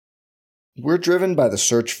We're driven by the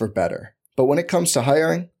search for better. But when it comes to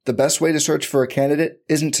hiring, the best way to search for a candidate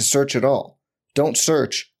isn't to search at all. Don't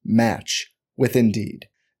search, match with Indeed.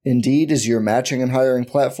 Indeed is your matching and hiring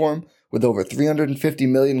platform with over 350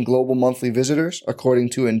 million global monthly visitors,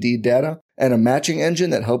 according to Indeed data, and a matching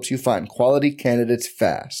engine that helps you find quality candidates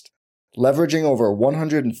fast. Leveraging over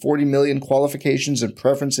 140 million qualifications and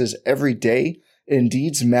preferences every day,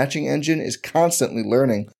 Indeed's matching engine is constantly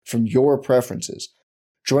learning from your preferences.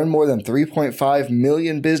 Join more than 3.5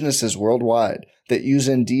 million businesses worldwide that use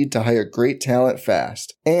Indeed to hire great talent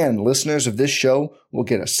fast. And listeners of this show will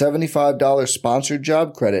get a $75 sponsored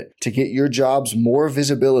job credit to get your jobs more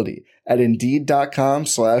visibility at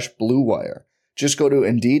Indeed.com/Blue Wire. Just go to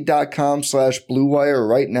Indeed.com/Blue Wire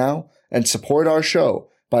right now and support our show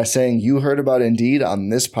by saying you heard about Indeed on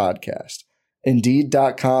this podcast.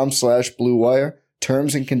 Indeed.com/Blue Wire.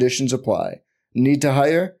 Terms and conditions apply. Need to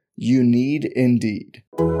hire? You need Indeed.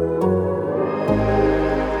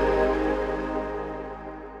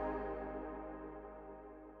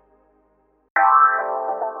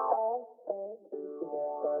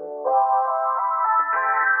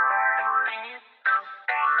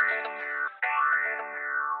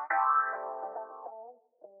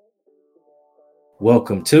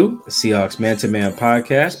 Welcome to the Seahawks Man-to-Man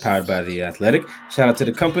podcast, powered by The Athletic. Shout out to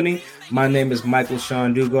the company. My name is Michael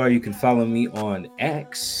Sean Dugar. You can follow me on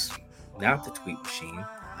X, not the tweet machine.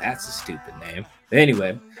 That's a stupid name. But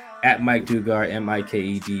anyway, at Mike Dugar,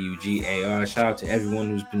 MikeDugar. Shout out to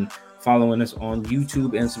everyone who's been following us on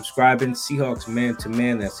YouTube and subscribing. Seahawks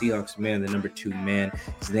Man-to-Man. That's Seahawks Man, the number 2 man.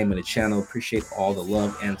 Is the name of the channel. Appreciate all the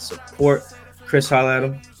love and support. Chris, holla at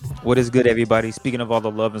him. What is good, everybody? Speaking of all the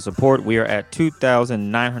love and support, we are at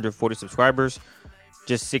 2,940 subscribers,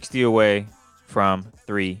 just 60 away from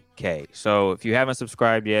 3K. So if you haven't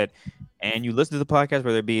subscribed yet and you listen to the podcast,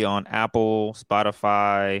 whether it be on Apple,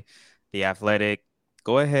 Spotify, The Athletic,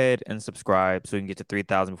 go ahead and subscribe so we can get to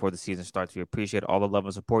 3,000 before the season starts. We appreciate all the love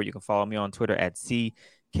and support. You can follow me on Twitter at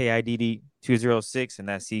CKIDD206, and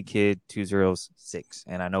that's CKid206.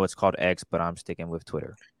 And I know it's called X, but I'm sticking with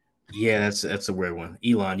Twitter. Yeah, that's a weird one.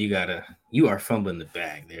 Elon, you are fumbling the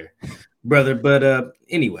bag there, brother. But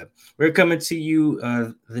anyway, we're coming to you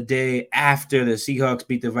the day after the Seahawks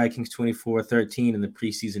beat the Vikings 24-13 in the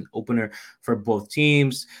preseason opener for both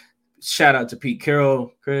teams. Shout out to Pete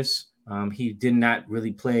Carroll, Chris. He did not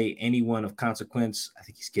really play anyone of consequence. I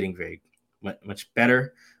think he's getting very much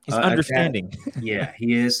better. He's understanding. Yeah,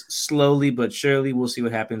 he is, slowly but surely. We'll see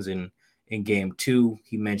what happens in game 2.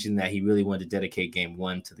 He mentioned that he really wanted to dedicate game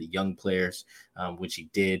 1 to the young players, which he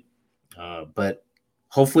did. But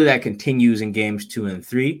hopefully that continues in games 2 and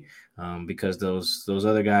 3, because those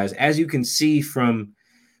other guys, as you can see from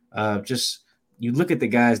just you look at the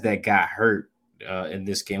guys that got hurt in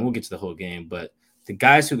this game. We'll get to the whole game, but the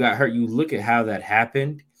guys who got hurt, you look at how that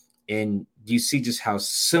happened, and you see just how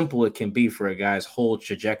simple it can be for a guy's whole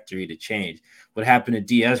trajectory to change. What happened to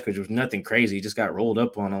Diaz, which was nothing crazy. He just got rolled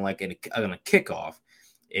up on a kickoff,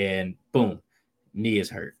 and boom, knee is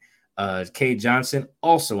hurt. Cade Johnson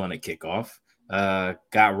also on a kickoff,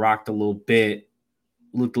 got rocked a little bit,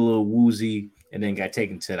 looked a little woozy, and then got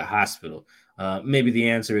taken to the hospital. Maybe the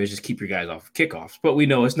answer is just keep your guys off kickoffs, but we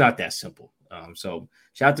know it's not that simple. So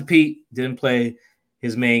shout out to Pete. Didn't play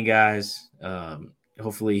his main guys.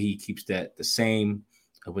 Hopefully he keeps that the same,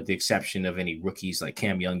 with the exception of any rookies like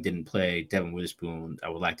Cam Young didn't play, Devin Witherspoon. I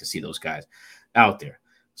would like to see those guys out there.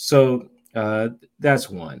 So that's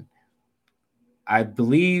one. I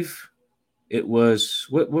believe it was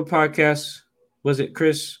what podcast was it,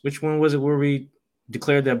 Chris? Which one was it where we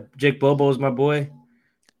declared that Jake Bobo is my boy?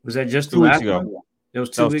 Was that just the last one? It was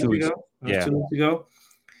 2 weeks ago. Yeah. 2 weeks ago.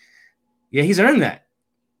 Yeah, he's earned that.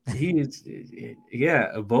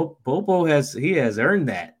 Bobo has earned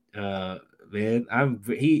that. Man,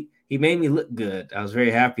 he made me look good. I was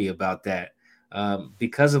very happy about that.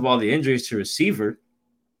 Because of all the injuries to receiver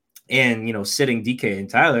and sitting DK and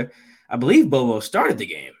Tyler, I believe Bobo started the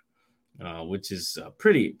game, which is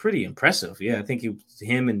pretty impressive. Yeah, I think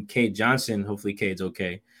him and Cade Johnson. Hopefully Cade's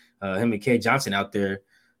okay. Him and Cade Johnson out there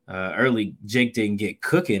early. Jake didn't get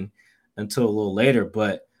cooking until a little later,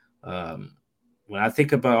 but when I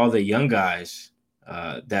think about all the young guys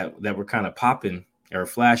that were kind of popping or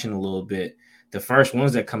flashing a little bit, the first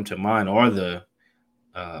ones that come to mind are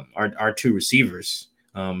our 2 receivers.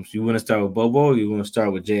 So you want to start with Bobo or you want to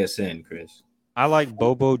start with JSN, Chris? I like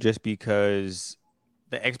Bobo just because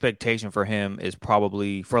the expectation for him is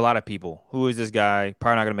probably, for a lot of people, who is this guy?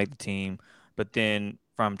 Probably not going to make the team. But then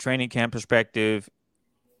from training camp perspective,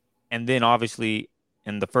 and then obviously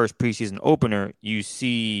in the first preseason opener, you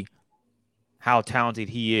see how talented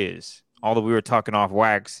he is. Although we were talking off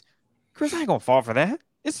wax, Chris, I ain't gonna fall for that.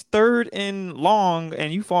 It's third and long,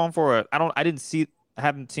 and you falling for a. I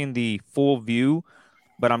haven't seen the full view,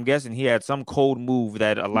 but I'm guessing he had some cold move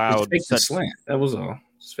that Just allowed fake the such. slant. That was all.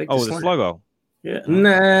 Just fake the Oh, the slant. sluggo. Yeah, Huh?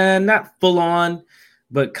 nah, not full on,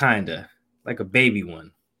 but kinda like a baby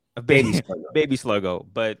one. A Baby sluggo. baby sluggo,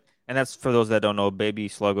 but and that's for those that don't know, baby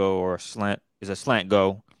sluggo or slant is a slant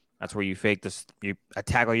go. That's where you fake this, you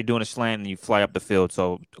attack like you're doing a slant and you fly up the field.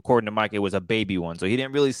 So according to Mike, it was a baby one. So he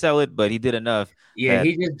didn't really sell it, but he did enough Yeah, that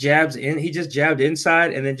he just jabbed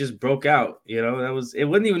inside and then just broke out. That was it.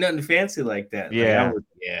 Wasn't even nothing fancy like that. Like I yeah. was,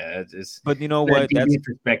 yeah, it's just But you know that what? That's DB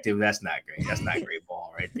perspective. That's not great. That's not great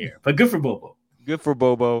ball right there. But good for Bobo. good for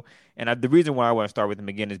Bobo. And the reason why I want to start with him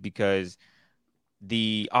again is because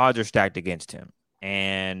the odds are stacked against him.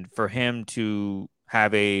 And for him to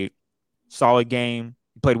have a solid game,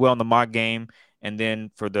 he played well in the mock game. And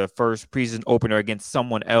then for the first preseason opener against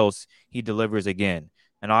someone else, he delivers again.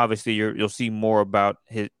 And obviously, you'll see more about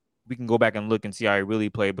his. We can go back and look and see how he really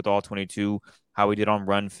played with all 22, how he did on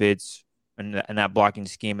run fits and that blocking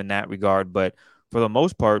scheme in that regard. But for the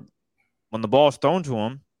most part, when the ball's thrown to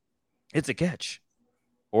him, it's a catch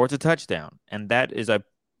or it's a touchdown. And that is a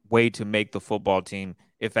way to make the football team,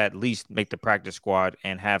 if at least make the practice squad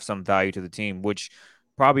and have some value to the team, which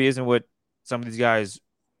probably isn't what some of these guys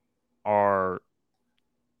are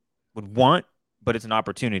would want, but it's an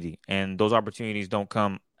opportunity. And those opportunities don't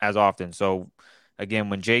come as often. So again,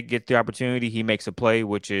 when Jake gets the opportunity, he makes a play,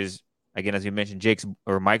 which is again, as you mentioned, Jake's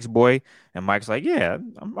or Mike's boy. And Mike's like, yeah,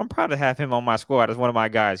 I'm proud to have him on my squad as one of my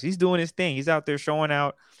guys. He's doing his thing. He's out there showing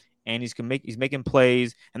out and he's making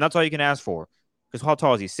plays, and that's all you can ask for. Because how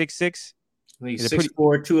tall is he? 6'6"? He's He's a pretty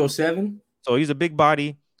 6'4", 207. so he's a big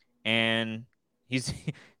body, and he's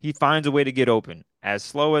he finds a way to get open. As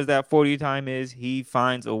slow as that 40 time is, he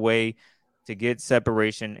finds a way to get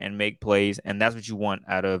separation and make plays, and that's what you want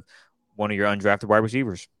out of one of your undrafted wide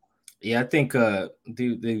receivers. Yeah, I think the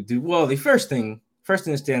first thing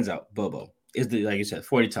that stands out, Bobo, is the like you said,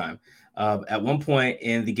 40 time. At one point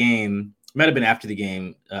in the game, might have been after the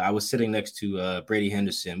game, I was sitting next to Brady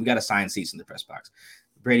Henderson. We got assigned seats in the press box.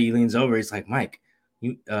 Brady leans over, he's like, Mike,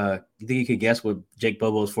 you think you could guess what Jake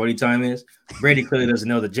Bobo's 40 time is? Brady clearly doesn't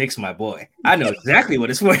know that Jake's my boy. I know exactly what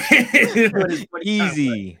his 40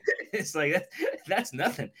 Easy. It's like that's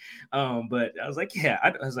nothing. But I was like, yeah,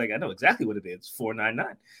 I was like, I know exactly what it is.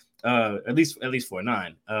 499. At least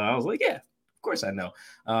 4.9. I was like, yeah, of course I know.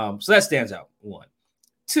 So that stands out. One,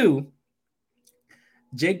 two.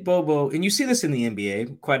 Jake Bobo, and you see this in the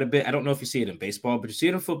NBA quite a bit. I don't know if you see it in baseball, but you see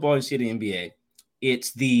it in football. You see it in the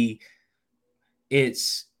NBA.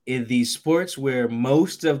 It's in the sports where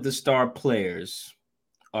most of the star players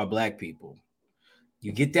are black people.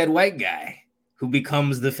 You get that white guy who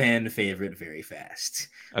becomes the fan favorite very fast.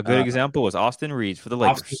 A good example was Austin Reeves for the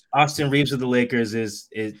Lakers. Austin Reeves of the Lakers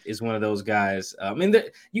is one of those guys. I mean,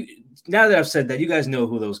 now that I've said that, you guys know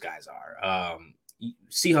who those guys are.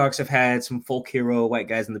 Seahawks have had some folk hero white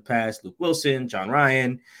guys in the past: Luke Wilson, John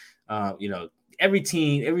Ryan. Every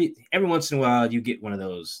team, every once in a while, you get one of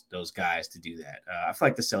those guys to do that. I feel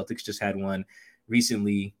like the Celtics just had one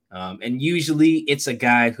recently, and usually it's a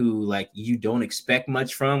guy who like you don't expect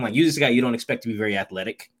much from. Like usually it's a guy you don't expect to be very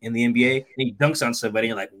athletic in the NBA, and he dunks on somebody,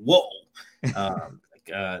 and you're like, whoa.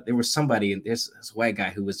 There was somebody, and there's this white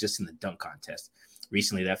guy who was just in the dunk contest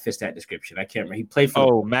recently that fits that description. I can't remember. He played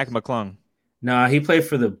for Mac McClung. No, he played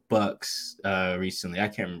for the Bucks recently. I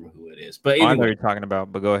can't remember who it is, but anyway, I know what you're talking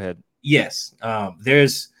about, but go ahead. Yes,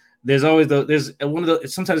 there's always there's one of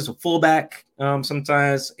those. Sometimes it's a fullback.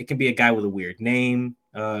 Sometimes it can be a guy with a weird name.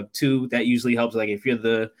 Too, that usually helps. Like if you're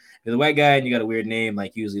the white guy and you got a weird name,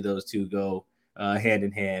 like usually those two go hand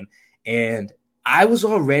in hand. And I was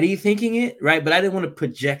already thinking it right, but I didn't want to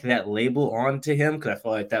project that label onto him because I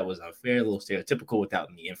felt like that was unfair, a little stereotypical without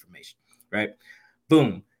any information. Right?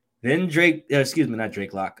 Boom. Then Drew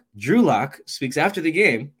Lock speaks after the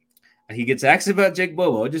game. He gets asked about Jake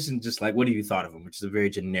Bobo, just like, what have you thought of him? Which is a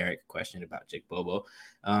very generic question about Jake Bobo.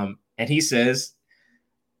 And he says,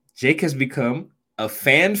 Jake has become a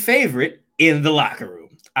fan favorite in the locker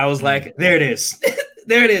room. I was like, there it is.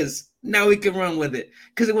 There it is. Now we can run with it.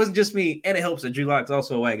 Because it wasn't just me. And it helps that Drew Lock's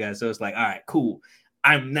also a white guy. So it's like, all right, cool.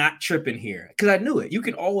 I'm not tripping here. Because I knew it. You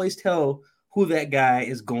can always tell who that guy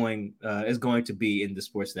is going to be in the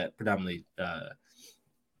sports that predominantly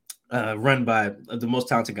run by the most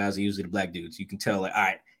talented guys are usually the black dudes. You can tell, like, all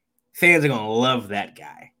right, fans are gonna love that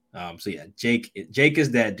guy. So yeah, Jake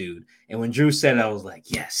is that dude. And when Drew said it, I was like,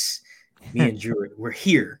 yes, me and Drew, we're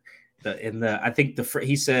here. I think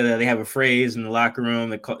he said they have a phrase in the locker room.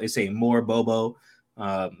 They say more Bobo.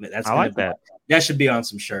 I like that. That should be on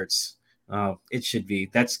some shirts. It should be.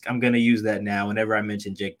 I'm gonna use that now whenever I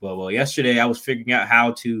mention Jake Bobo. Yesterday, I was figuring out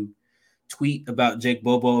how to tweet about Jake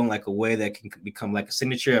Bobo in like a way that can become like a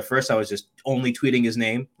signature. At first, I was just only tweeting his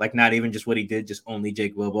name, like not even just what he did, just only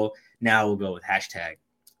Jake Bobo. Now we'll go with hashtag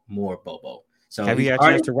more Bobo. So have you had a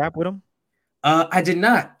chance to rap with him? I did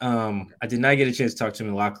not. I did not get a chance to talk to him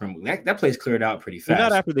in the locker room. That place cleared out pretty fast. Well,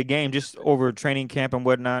 not after the game, just over training camp and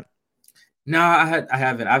whatnot. No, I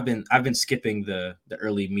haven't. I've been skipping the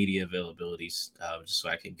early media availabilities just so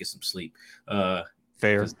I can get some sleep.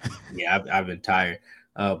 Fair. Yeah, I've been tired.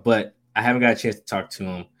 But I haven't got a chance to talk to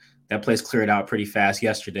him. That place cleared out pretty fast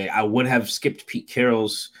yesterday. I would have skipped Pete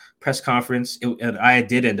Carroll's press conference, and I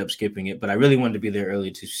did end up skipping it, but I really wanted to be there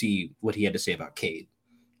early to see what he had to say about Cade,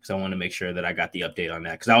 because I wanted to make sure that I got the update on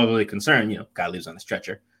that, because I was really concerned. Guy lives on a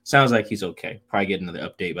stretcher. Sounds like he's okay. Probably get another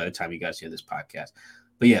update by the time you guys hear this podcast.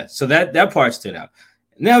 But yeah, so that part stood out.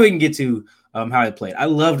 Now we can get to how he played. I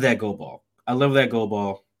loved that go ball.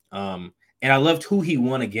 And I loved who he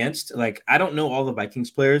won against. Like, I don't know all the Vikings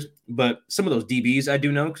players, but some of those DBs I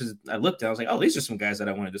do know, because I looked at it, I was like, oh, these are some guys that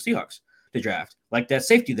I wanted the Seahawks to draft. Like that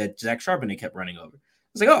safety that Zach Charbonnet kept running over. I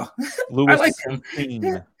was like, oh, I liked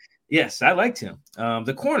him. Yes, I liked him.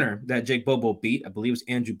 The corner that Jake Bobo beat, I believe, was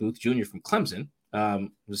Andrew Booth Jr. from Clemson. Was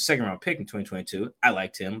a second-round pick in 2022. I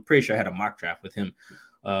liked him. I'm pretty sure I had a mock draft with him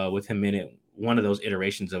in it, one of those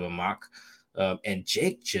iterations of a mock. And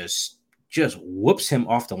Jake just whoops him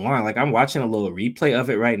off the line. Like, I'm watching a little replay of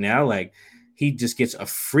it right now. Like, he just gets a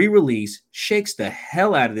free release, shakes the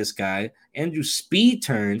hell out of this guy. Andrew speed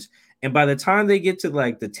turns, and by the time they get to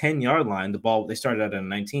like the 10-yard line, the ball, they started out at a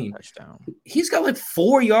 19. Touchdown. He's got like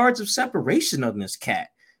 4 yards of separation on this cat.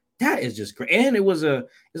 That is just great. And it was an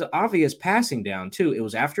obvious passing down too. It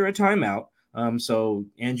was after a timeout. So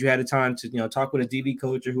Andrew had a time to talk with a DB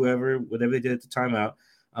coach or whatever they did at the timeout.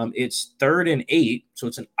 It's 3rd and 8, so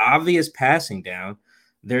it's an obvious passing down.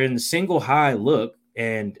 They're in the single high look,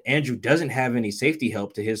 and Andrew doesn't have any safety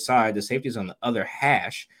help to his side. The safety is on the other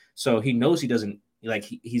hash, so he knows he doesn't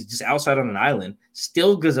he's just outside on an island.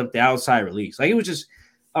 Still gives up the outside release. Like, it was just,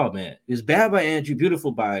 oh man, it was bad by Andrew,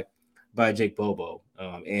 beautiful by Jake Bobo.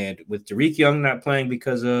 And with Derek Young not playing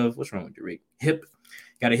because of what's wrong with Derek?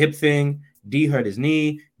 Got a hip thing. D hurt his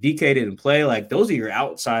knee. DK didn't play. Like, those are your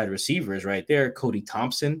outside receivers right there. Cody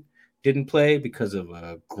Thompson didn't play because of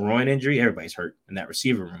a groin injury. Everybody's hurt in that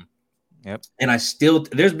receiver room. Yep. And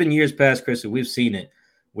there's been years past, Chris, and we've seen it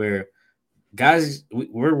where guys,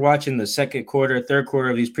 we're watching the second quarter, third quarter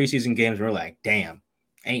of these preseason games. And we're like, damn,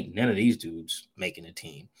 ain't none of these dudes making a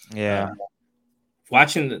team. Yeah.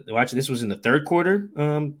 Watching this was in the third quarter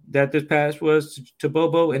that this pass was to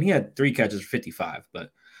Bobo, and he had 3 catches for 55.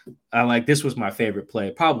 But this was my favorite play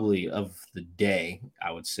probably of the day,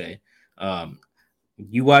 I would say.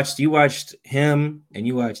 You watched him and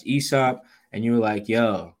you watched Aesop, and you were like,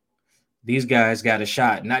 yo, these guys got a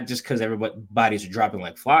shot, not just because everybody's dropping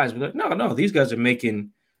like flies, but like, no, these guys are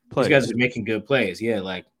making plays. These guys are making good plays. Yeah,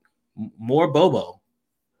 like more Bobo.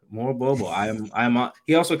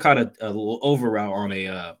 He also caught a little over route on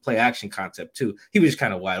a play action concept too. He was just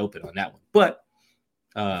kind of wide open on that one, but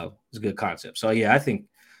it was a good concept. So yeah, I think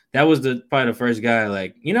that was probably the first guy.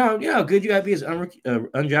 Like, how good you gotta be as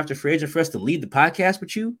undrafted free agent for us to lead the podcast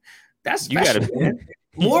with you. That's special, man.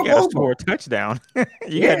 More score a touchdown.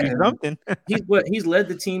 You gotta do something. He's led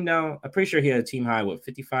the team now. I'm pretty sure he had a team high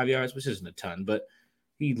 55 yards, which isn't a ton, but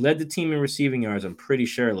he led the team in receiving yards. I'm pretty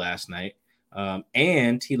sure last night.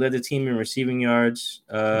 And he led the team in receiving yards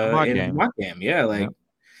in mock game. Yeah,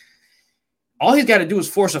 all he's got to do is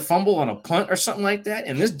force a fumble on a punt or something like that,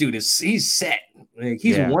 and this dude he's set. Like,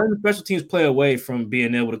 he's one special teams play away from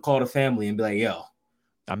being able to call the family and be like, "Yo,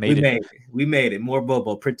 we made it. More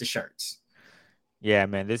Bobo, print the shirts." Yeah,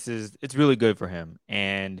 man, it's really good for him,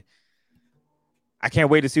 and I can't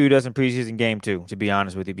wait to see who does in preseason game 2. To be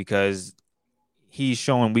honest with you, because he's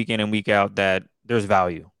showing week in and week out that there's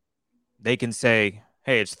value. They can say,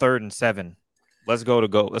 hey, it's 3rd and 7. Let's go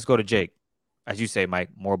to Jake. As you say, Mike,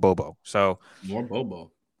 more Bobo. So more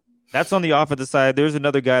Bobo. That's on the offensive side. There's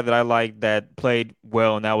another guy that I like that played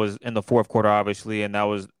well, and that was in the fourth quarter, obviously. And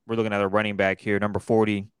we're looking at a running back here, number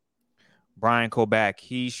 40, Brian Koback.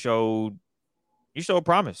 He showed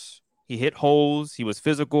promise. He hit holes. He was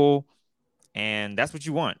physical, and that's what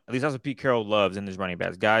you want. At least that's what Pete Carroll loves in his running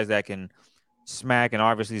backs. Guys that can smack, and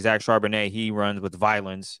obviously Zach Charbonnet, he runs with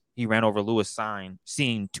violence. He ran over Lewis Cine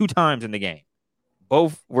 2 times in the game.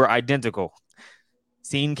 Both were identical.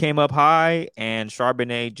 Cine came up high, and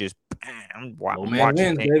Charbonnet just bam. Low man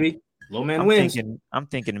wins, baby. Low man wins. I'm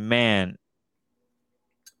thinking, man,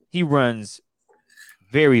 he runs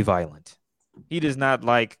very violent. He does not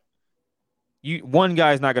like one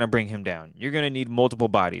guy is not going to bring him down. You're going to need multiple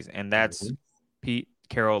bodies, and that's Pete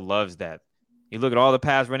Carroll loves that. You look at all the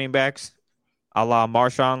past running backs, a la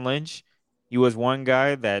Marshawn Lynch. He was one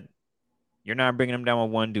guy that you're not bringing him down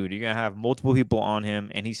with one dude. You're going to have multiple people on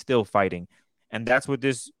him, and he's still fighting. And that's what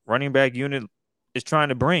this running back unit is trying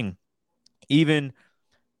to bring. Even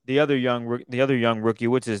the other young rookie,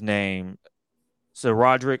 what's his name? So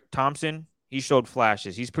Roderick Thompson, he showed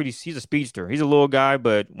flashes. He's a speedster. He's a little guy,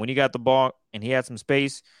 but when he got the ball and he had some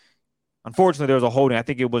space, unfortunately there was a holding. I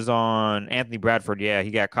think it was on Anthony Bradford. Yeah,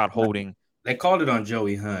 he got caught holding. They called it on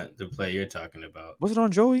Joey Hunt, the play you're talking about. Was it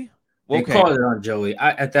on Joey? They called it on Joey.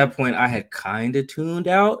 At that point, I had kind of tuned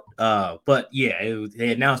out. But yeah,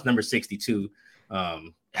 they announced number 62. I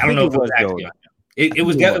don't know if it was actually on him. It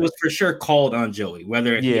was for sure called on Joey.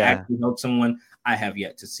 Whether he actually helped someone, I have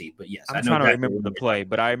yet to see. But yes, I'm trying to remember the play,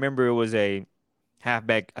 but I remember it was a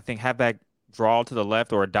halfback draw to the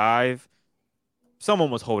left or a dive.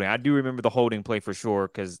 Someone was holding. I do remember the holding play for sure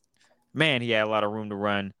because, man, he had a lot of room to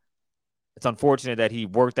run. It's unfortunate that he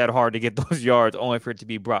worked that hard to get those yards only for it to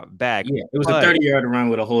be brought back. Yeah, it was a 30-yard run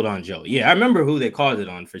with a hold on Joe. Yeah, I remember who they called it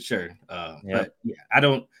on for sure. But yeah, I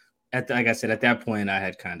don't. Like I said, at that point,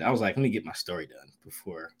 I was like, let me get my story done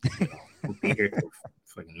before we'll be here till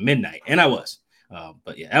fucking midnight, and I was.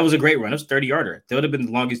 But yeah, that was a great run. It was 30-yarder. That would have been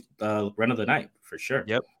the longest run of the night for sure.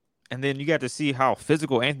 Yep. And then you got to see how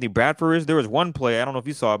physical Anthony Bradford is. There was one play, I don't know if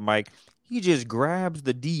you saw it, Mike. He just grabs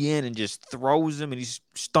the DN and just throws him, and he's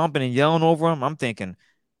stomping and yelling over him. I'm thinking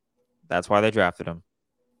that's why they drafted him.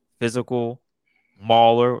 Physical,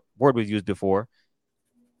 mauler, word was used before,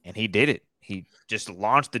 and he did it. He just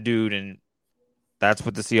launched the dude, and that's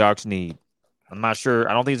what the Seahawks need. I'm not sure.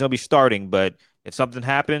 I don't think he's going to be starting, but if something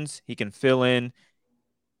happens, he can fill in,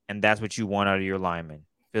 and that's what you want out of your lineman.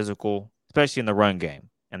 Physical, especially in the run game,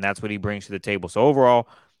 and that's what he brings to the table. So overall,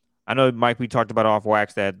 I know, Mike, we talked about off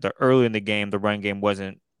wax that early in the game, the run game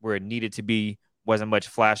wasn't where it needed to be, wasn't much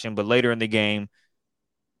flashing, but later in the game,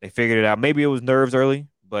 they figured it out. Maybe it was nerves early,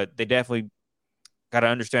 but they definitely got an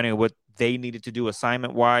understanding of what they needed to do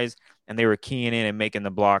assignment-wise, and they were keying in and making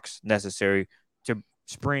the blocks necessary to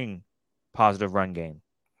spring positive run game.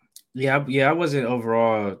 Yeah, I wasn't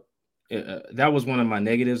overall. That was one of my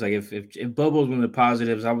negatives. Like if Bobo's one of the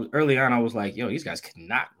positives, I was early on. I was like, yo, these guys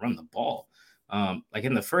cannot run the ball. Like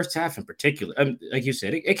in the first half in particular, like you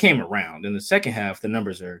said, it came around. In the second half, the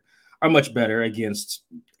numbers are much better against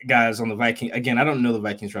guys on the Vikings. Again, I don't know the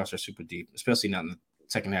Vikings roster super deep, especially not in the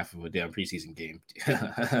second half of a damn preseason game.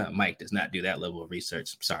 Mike does not do that level of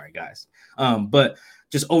research. Sorry, guys. But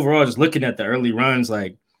just overall, just looking at the early runs,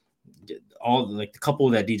 like the couple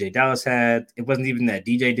that DJ Dallas had, it wasn't even that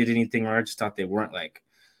DJ did anything wrong. I just thought they weren't like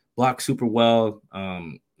blocked super well.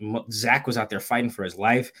 Zach was out there fighting for his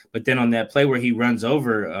life, but then on that play where he runs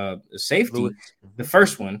over safety, the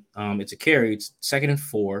first one, it's a carry, it's 2nd and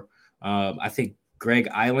 4. I think Greg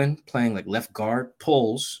Island playing like left guard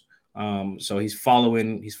pulls. So he's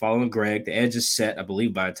following Greg. The edge is set, I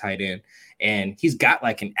believe, by a tight end, and he's got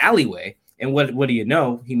like an alleyway. And what do you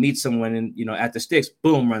know? He meets someone and at the sticks,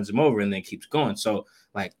 boom, runs him over, and then keeps going. So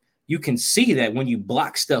like you can see that when you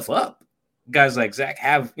block stuff up, guys like Zach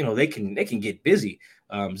have they can get busy.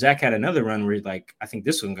 Zach had another run where I think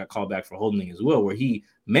this one got called back for holding as well, where he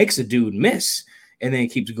makes a dude miss and then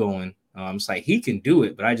keeps going. It's like he can do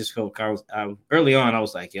it, but I just felt early on I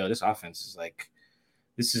was like, yo, this offense is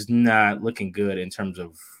this is not looking good in terms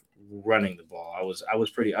of running the ball. I was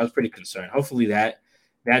pretty concerned. Hopefully that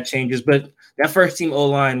changes, but that first team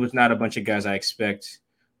O-line was not a bunch of guys I expect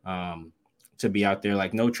to be out there.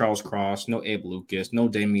 Like no Charles Cross, no Abe Lucas, no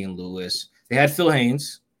Damian Lewis. They had Phil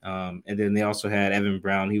Haynes. And then they also had Evan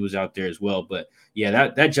Brown. He was out there as well. But yeah,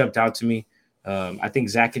 that jumped out to me. I think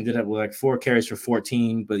Zach ended up with like 4 carries for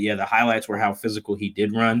 14. But yeah, the highlights were how physical he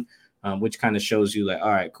did run, which kind of shows you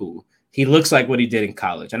all right, cool. He looks like what he did in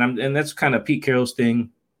college. And that's kind of Pete Carroll's thing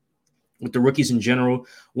with the rookies in general.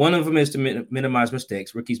 One of them is to minimize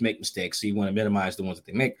mistakes. Rookies make mistakes, so you want to minimize the ones that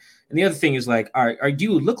they make. And the other thing is all right, do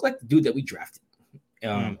you look like the dude that we drafted?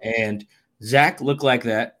 And Zach looked like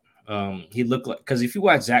that. He looked like, because if you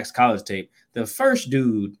watch Zach's college tape, the first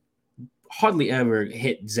dude hardly ever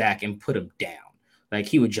hit Zach and put him down. Like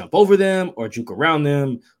he would jump over them or juke around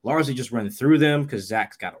them, largely just run through them because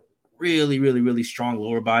Zach's got a really, really, really strong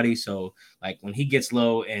lower body. So like when he gets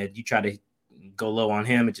low and you try to go low on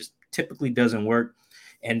him, it just typically doesn't work.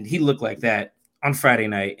 And he looked like that on Friday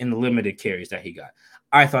night in the limited carries that he got.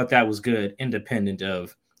 I thought that was good, independent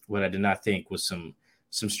of what I did not think was some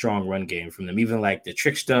strong run game from them. Even like the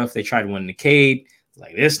trick stuff, they tried one in the Cade,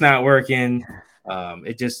 like it's not working.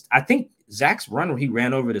 I think Zach's run where he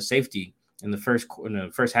ran over the safety in the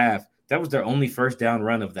first half, that was their only first down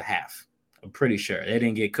run of the half. I'm pretty sure they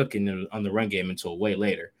didn't get cooking on the run game until way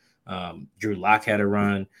later. Drew Lock had a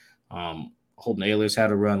run. Holden Ahlers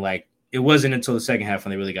had a run. Like, it wasn't until the second half when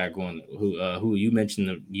they really got going. Who you mentioned,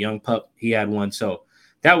 the young pup, he had one. So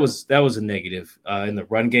that was a negative in the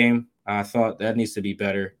run game. I thought that needs to be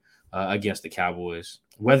better against the Cowboys.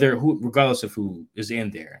 Regardless of who is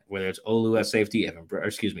in there, whether it's Olu at safety,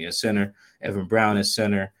 at center, Evan Brown at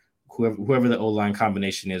center, whoever the O-line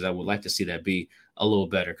combination is, I would like to see that be a little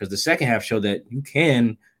better, because the second half showed that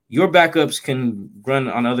your backups can run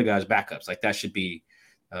on other guys' backups. Like, that should be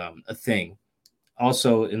a thing.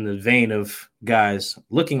 Also, in the vein of guys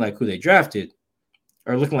looking like who they drafted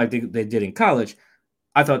or looking like they did in college,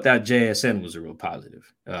 I thought that JSN was a real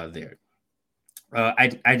positive there.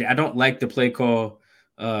 I don't like the play call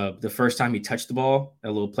the first time he touched the ball,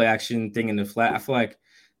 that little play action thing in the flat. I feel like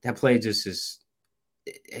that play just is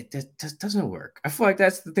it just doesn't work. I feel like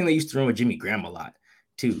that's the thing they used to run with Jimmy Graham a lot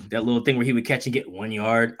too. That little thing where he would catch and get 1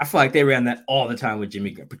 yard. I feel like they ran that all the time with Jimmy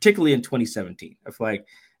Graham, particularly in 2017. I feel like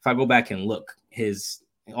if I go back and look,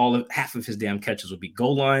 half of his damn catches would be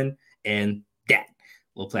goal line and that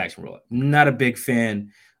little play action roll. Not a big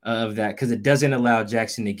fan of that, because it doesn't allow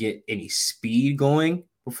Jackson to get any speed going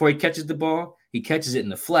before he catches the ball. He catches it in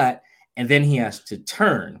the flat, and then he has to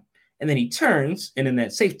turn. And then he turns, and then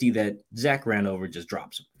that safety that Zach ran over just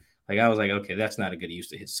drops him. Like, I was like, okay, that's not a good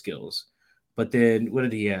use of his skills. But then what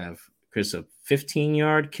did he have, Chris? A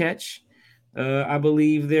 15-yard catch, I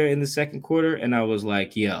believe, there in the second quarter. And I was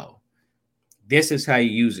like, yo, this is how you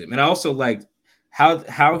use him. And I also liked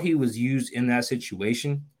how he was used in that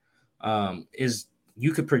situation. Is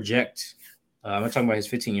you could project, I'm talking about his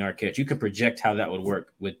 15-yard catch. You could project how that would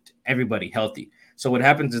work with everybody healthy. So what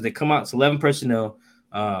happens is they come out, it's 11 personnel,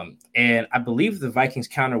 and I believe the Vikings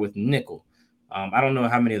counter with nickel. I don't know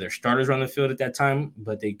how many of their starters were on the field at that time,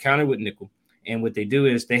 but they counter with nickel. And what they do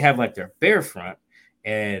is they have like their bare front,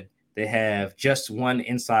 and they have just one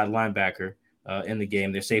inside linebacker in the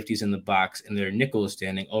game. Their safety's in the box, and their nickel is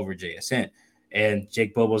standing over JSN. And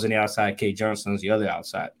Jake Bobo's on the outside, Kate Johnson's the other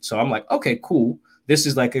outside. So I'm like, okay, cool. This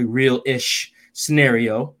is like a real-ish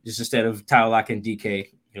scenario. Just instead of Tyler Lock and DK,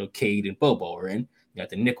 Cade and Bobo are in. You got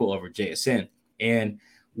the nickel over JSN. And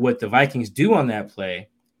what the Vikings do on that play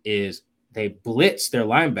is they blitz their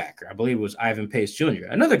linebacker. I believe it was Ivan Pace Jr.,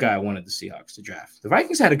 another guy I wanted the Seahawks to draft. The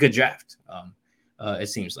Vikings had a good draft, it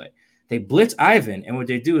seems like. They blitz Ivan, and what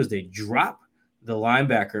they do is they drop the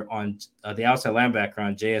linebacker on the outside linebacker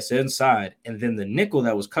on JSN's side, and then the nickel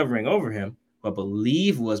that was covering over him, I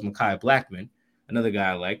believe was Mekhi Blackman, another guy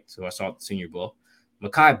I liked, so I saw at the Senior Bowl.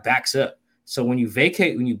 Mekhi backs up. So when you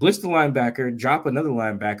blitz the linebacker, drop another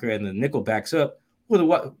linebacker, and the nickel backs up,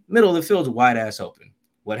 the middle of the field is wide ass open.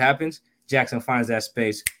 What happens? Jackson finds that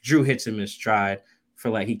space. Drew hits him in stride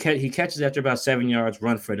for he catches after about 7 yards,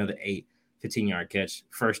 run for another 8, 15-yard catch,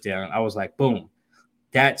 first down. I was like, boom.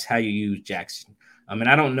 That's how you use Jackson. And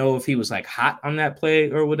I don't know if he was like hot on that play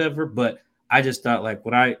or whatever, but I just thought like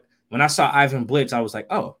when I saw Ivan blitz, I was like,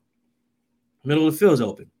 oh, middle of the field's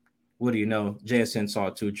open. What do you know? JSN saw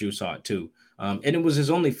it too. Drew saw it too. And it was his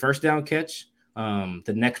only first down catch.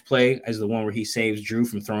 The next play is the one where he saves Drew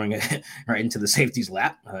from throwing it right into the safety's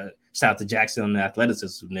lap. Shout out to Jackson on the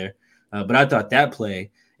athleticism there. But I thought that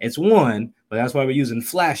play, it's one, but that's why we're using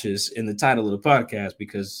flashes in the title of the podcast,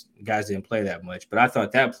 because guys didn't play that much. But I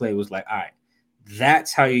thought that play was like, all right,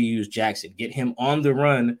 that's how you use Jackson. Get him on the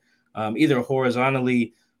run, either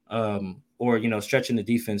horizontally or, stretching the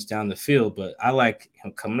defense down the field. But I like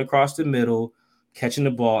him coming across the middle, catching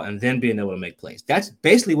the ball, and then being able to make plays. That's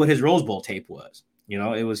basically what his Rose Bowl tape was.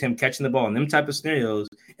 It was him catching the ball in them type of scenarios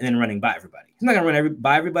and then running by everybody. He's not going to run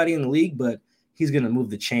by everybody in the league, but he's going to move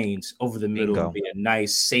the chains over the middle and be a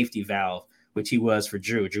nice safety valve, which he was for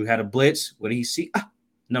Drew. Drew had a blitz. What did he see?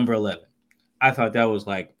 Number 11. I thought that was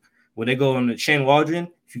like, when they go on the Shane Waldron,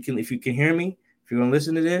 if you can hear me, if you're going to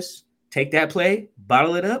listen to this, take that play,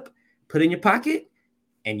 bottle it up, put it in your pocket,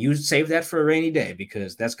 and save that for a rainy day,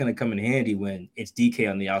 because that's going to come in handy when it's DK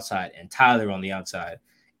on the outside and Tyler on the outside,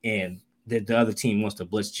 and the other team wants to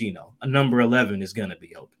blitz Geno. A number 11 is going to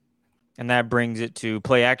be open. And that brings it to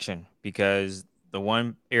play action, because the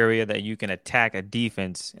one area that you can attack a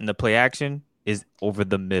defense in the play action is over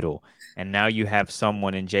the middle. And now you have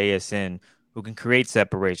someone in JSN who can create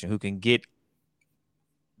separation, who can get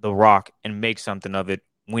the rock and make something of it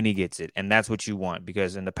when he gets it. And that's what you want,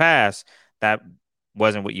 because in the past, that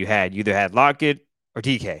wasn't what you had. You either had Lockett or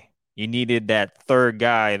DK. You needed that third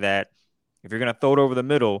guy that, if you're going to throw it over the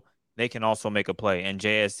middle, they can also make a play. And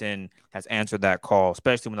JSN has answered that call,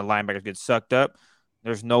 especially when the linebackers get sucked up.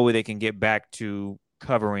 There's no way they can get back to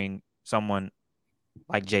covering someone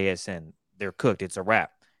like JSN. They're cooked. It's a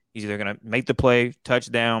wrap. He's either going to make the play,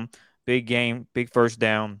 touchdown, big game, big first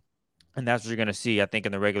down, and that's what you're going to see, I think,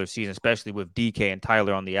 in the regular season, especially with DK and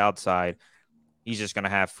Tyler on the outside. He's just going to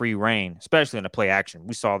have free reign, especially in the play action.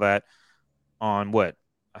 We saw that on what?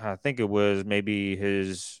 I think it was maybe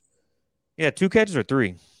his, 2 catches or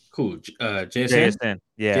 3. Cool. JSN? JSN,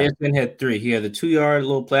 yeah. JSN had 3. He had the 2-yard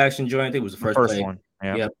little play action joint. I think it was the first play. One.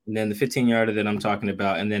 Yeah. Yep. And then the 15-yarder that I'm talking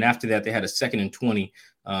about. And then after that, they had a 2nd and 20.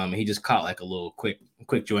 He just caught like a little quick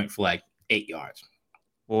joint for like 8 yards.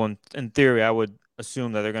 Well, in theory, I would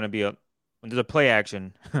assume that they're going to be when there's a play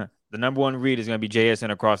action, the number one read is going to be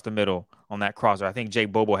JSN across the middle on that crosser. I think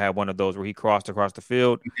Jake Bobo had one of those where he crossed across the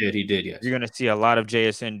field. He did, yes. You're going to see a lot of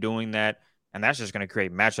JSN doing that, and that's just going to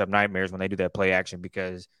create matchup nightmares when they do that play action,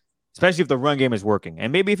 because especially if the run game is working.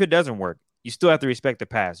 And maybe if it doesn't work, you still have to respect the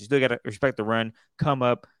pass. You still got to respect the run, come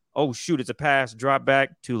up, oh, shoot, it's a pass, drop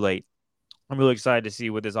back, too late. I'm really excited to see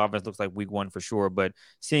what this offense looks like week 1 for sure, but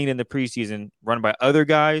seeing it in the preseason run by other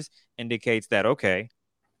guys indicates that, okay,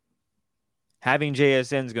 having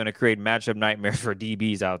JSN is going to create matchup nightmares for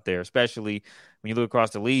DBs out there, especially when you look across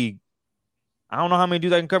the league. I don't know how many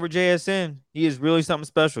dudes I can cover JSN. He is really something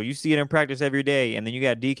special. You see it in practice every day, and then you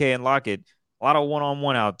got DK and Lockett. A lot of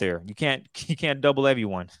one-on-one out there. You can't double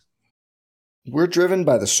everyone. We're driven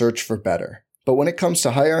by the search for better. But when it comes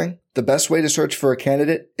to hiring, the best way to search for a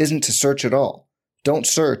candidate isn't to search at all. Don't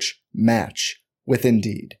search, match with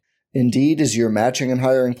Indeed. Indeed is your matching and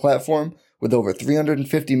hiring platform with over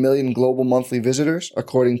 350 million global monthly visitors,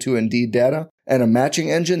 according to Indeed data, and a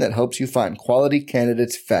matching engine that helps you find quality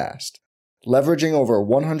candidates fast. Leveraging over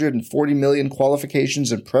 140 million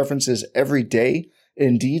qualifications and preferences every day,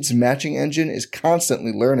 Indeed's matching engine is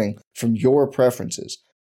constantly learning from your preferences.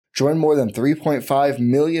 Join more than 3.5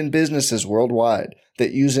 million businesses worldwide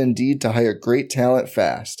that use Indeed to hire great talent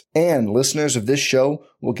fast. And listeners of this show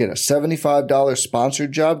will get a $75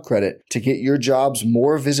 sponsored job credit to get your jobs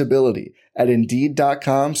more visibility at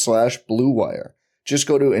Indeed.com/Blue Wire. Just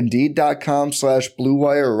go to Indeed.com/Blue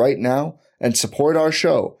Wire right now and support our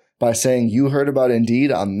show by saying you heard about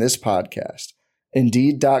Indeed on this podcast.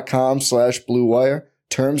 Indeed.com/Blue Wire.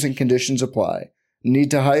 Terms and conditions apply.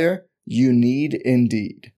 Need to hire? You need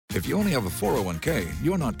Indeed. If you only have a 401k,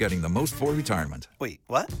 you're not getting the most for retirement. Wait,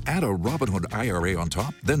 what? Add a Robinhood IRA on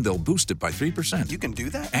top, then they'll boost it by 3%. You can do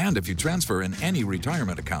that? And if you transfer in any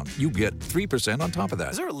retirement account, you get 3% on top of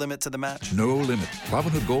that. Is there a limit to the match? No limit.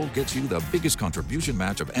 Robinhood Gold gets you the biggest contribution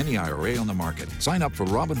match of any IRA on the market. Sign up for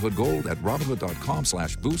Robinhood Gold at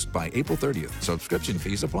Robinhood.com/boost by April 30th. Subscription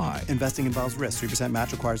fees apply. Investing involves risk. 3%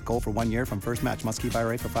 match requires gold for 1 year from first match. Must keep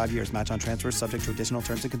IRA for 5 years. Match on transfers subject to additional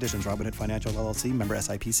terms and conditions. Robinhood Financial LLC, member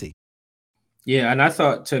SIPC. Yeah, and I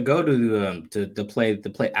thought to go to the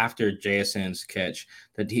play after JSN's catch,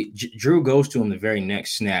 that Drew goes to him the very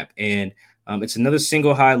next snap, and it's another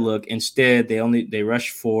single high look. Instead, they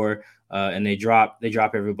rush 4 and they drop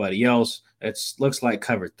everybody else. It looks like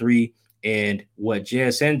cover 3, and what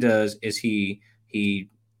JSN does is he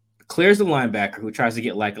clears the linebacker who tries to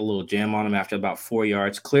get like a little jam on him after about 4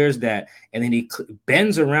 yards, clears that, and then he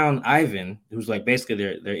bends around Ivan, who's like basically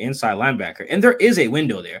their inside linebacker. And there is a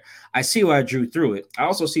window there. I see why Drew threw it. I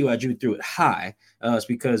also see why Drew threw it high. It's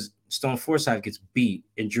because Stone Forsythe gets beat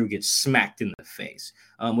and Drew gets smacked in the face,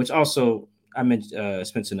 which also I mentioned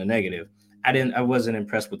Spencer in the negative. I wasn't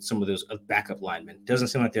impressed with some of those backup linemen. Doesn't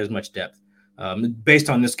seem like there's much depth. Based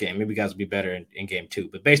on this game, maybe guys will be better in game 2,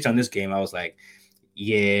 but based on this game, I was like,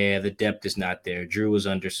 yeah, the depth is not there. Drew was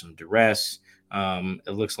under some duress.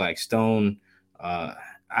 It looks like Stone.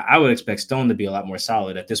 I would expect Stone to be a lot more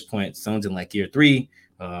solid at this point. Stone's in like year 3.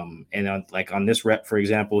 And on this rep, for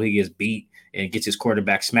example, he gets beat and gets his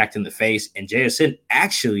quarterback smacked in the face. And JSN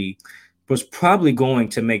actually was probably going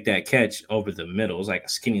to make that catch over the middle. It was like a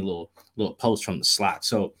skinny little post from the slot.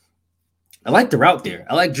 So I like the route there.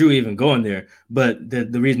 I like Drew even going there, but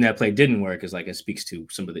the reason that play didn't work is like it speaks to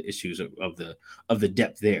some of the issues of the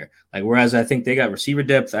depth there. Like whereas I think they got receiver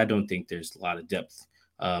depth, I don't think there's a lot of depth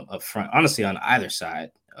up front. Honestly, on either side,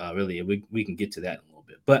 really, we can get to that in a little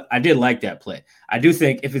bit. But I did like that play. I do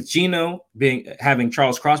think if it's Geno having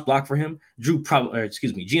Charles Cross block for him,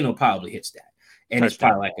 Geno probably hits that, and it's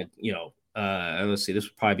probably like let's see, this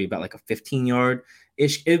would probably be about like a 15-yard.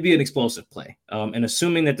 It'd be an explosive play. And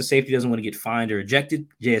assuming that the safety doesn't want to get fined or ejected,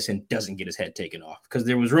 JSN doesn't get his head taken off because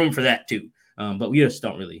there was room for that too. But we just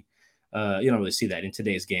don't really, you don't really see that in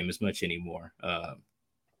today's game as much anymore.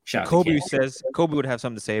 Kobe says Kobe would have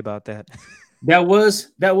something to say about that. That was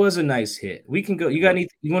a nice hit. We can go. You got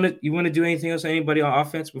anything? You want to do anything else? Anybody on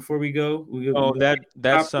offense before we go?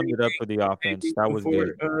 That summed it up for the offense. That was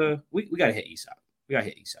good. We got to hit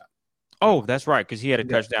Esau. Oh, that's right, because he had a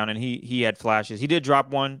touchdown and he had flashes. He did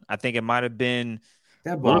drop one. I think it might have been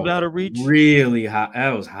That a little ball bit out was of reach. really high. That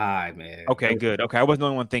was high, man. Okay, good. Okay, I wasn't the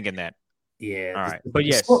only one thinking that. Yeah. All right, but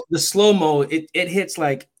yes, the slow-mo, it hits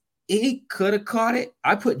like he could have caught it.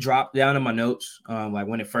 I put drop down in my notes, like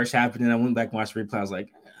when it first happened, and I went back and watched the replay. I was like,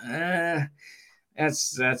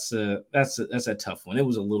 that's a tough one. It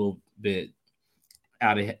was a little bit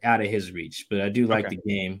out of his reach, but I do like the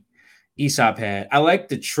game Aesop had. I like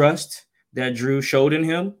the trust that Drew showed in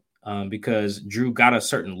him, because Drew got a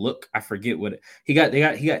certain look. I forget what he got.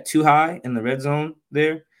 He got too high in the red zone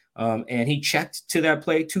there, and he checked to that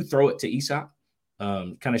play to throw it to Aesop,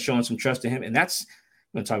 kind of showing some trust in him. And that's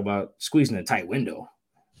I'm going to talk about squeezing a tight window.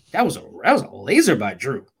 That was a laser by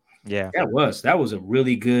Drew. Yeah, that was a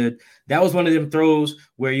really good. That was one of them throws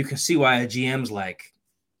where you can see why a GM's like,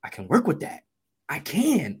 I can work with that. I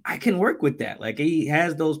can work with that. Like, he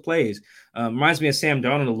has those plays. Reminds me of Sam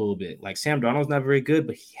Darnold a little bit. Like, Sam Darnold's not very good,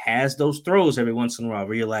 but he has those throws every once in a while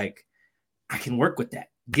where you're like, I can work with that.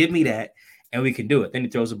 Give me that, and we can do it. Then he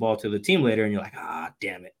throws the ball to the team later, and you're like,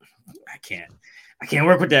 damn it, I can't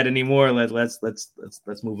work with that anymore. Let's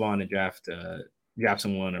move on and draft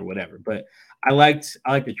someone or whatever. But I like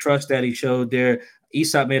the trust that he showed there.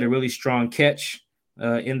 Aesop made a really strong catch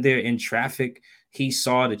in there in traffic. He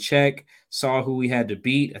saw the check, saw who we had to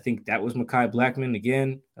beat. I think that was Mekhi Blackman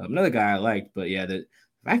again, another guy I liked. But yeah, the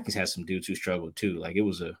Vikings had some dudes who struggled too. Like,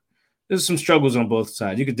 there's some struggles on both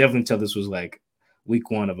sides. You could definitely tell this was like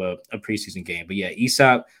week one of a preseason game. But yeah,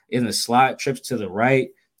 Aesop in the slot, trips to the right,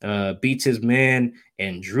 beats his man,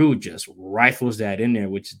 and Drew just rifles that in there,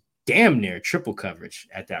 which is damn near triple coverage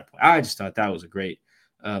at that point. I just thought that was a great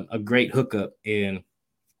hookup. And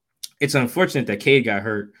it's unfortunate that Cade got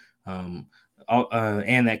hurt.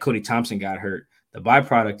 And that Cody Thompson got hurt. The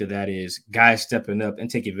byproduct of that is guys stepping up and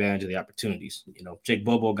take advantage of the opportunities. Jake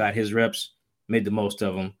Bobo got his reps, made the most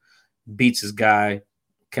of them, beats his guy,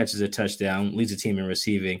 catches a touchdown, leads the team in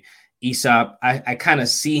receiving. Aesop, I kind of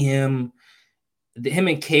see him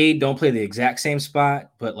and Cade don't play the exact same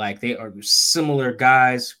spot, but like they are similar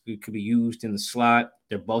guys who could be used in the slot.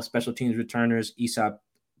 They're both special teams returners. Aesop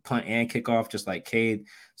punt and kickoff, just like Cade.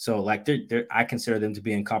 So like I consider them to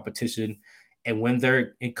be in competition. And when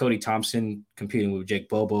they're in Cody Thompson competing with Jake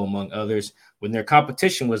Bobo, among others, when their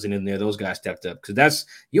competition wasn't in there, those guys stepped up. Because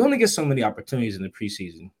you only get so many opportunities in the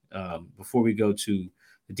preseason. Before we go to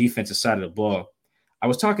the defensive side of the ball, I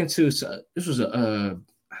was talking to this was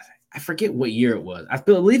I forget what year it was. I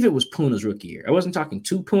believe it was Puna's rookie year. I wasn't talking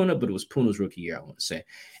to Puna, but it was Puna's rookie year, I want to say.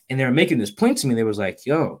 And they were making this point to me. They was like,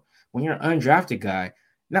 yo, when you're an undrafted guy,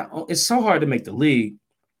 now it's so hard to make the league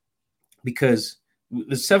because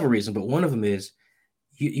there's several reasons, but one of them is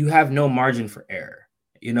you have no margin for error.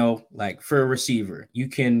 Like for a receiver, you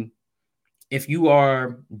can, if you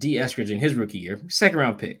are D. Eskridge in his rookie year, second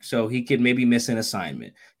round pick, so he could maybe miss an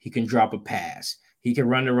assignment. He can drop a pass. He can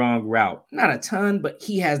run the wrong route. Not a ton, but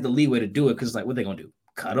he has the leeway to do it because, like, what are they going to do?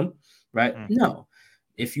 Cut him, right? No.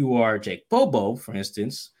 If you are Jake Bobo, for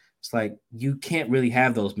instance, it's like you can't really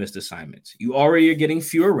have those missed assignments. You already are getting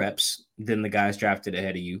fewer reps than the guys drafted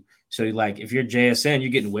ahead of you. So, like, if you're JSN,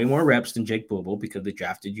 you're getting way more reps than Jake Bobo because they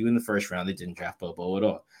drafted you in the first round. They didn't draft Bobo at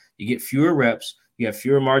all. You get fewer reps. You have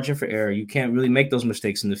fewer margin for error. You can't really make those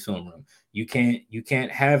mistakes in the film room. You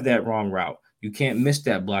can't have that wrong route. You can't miss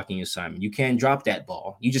that blocking assignment. You can't drop that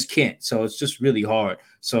ball. You just can't. So it's just really hard.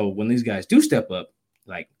 So when these guys do step up,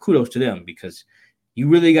 like, kudos to them because you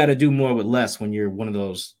really got to do more with less when you're one of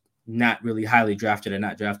those not really highly drafted and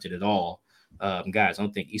not drafted at all guys. I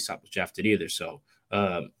don't think Aesop was drafted either. So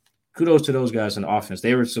kudos to those guys in the offense.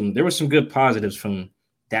 There were some good positives from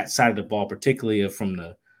that side of the ball, particularly from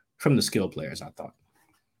the skill players, I thought.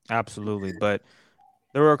 Absolutely. But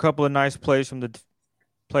there were a couple of nice plays from the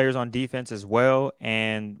players on defense as well.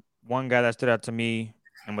 And one guy that stood out to me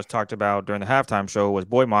and was talked about during the halftime show was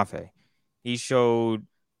Boy Mafe. He showed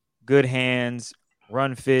good hands,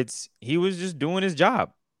 run fits. He was just doing his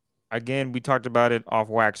job. Again, we talked about it off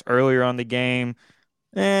wax earlier on the game.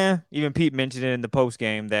 Even Pete mentioned it in the post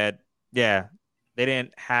game that, yeah, they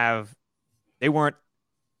weren't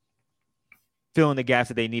filling the gaps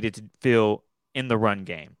that they needed to fill in the run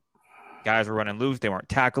game. Guys were running loose. They weren't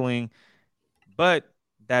tackling. But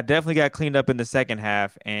that definitely got cleaned up in the second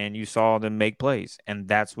half, and you saw them make plays, and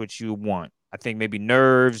that's what you want. I think maybe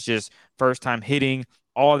nerves, just first time hitting,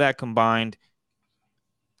 all that combined,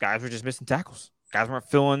 guys were just missing tackles. Guys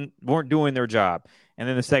weren't doing their job. And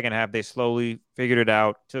then the second half, they slowly figured it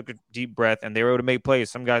out, took a deep breath, and they were able to make plays.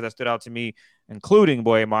 Some guys that stood out to me, including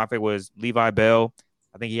Boye Mafe, was Levi Bell.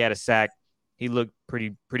 I think he had a sack. He looked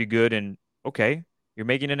pretty good. And okay, You're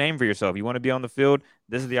making a name for yourself. You want to be on the field.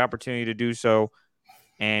 This is the opportunity to do so.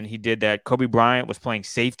 And he did that. Kobe Bryant was playing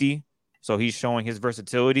safety, so he's showing his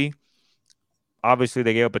versatility. Obviously,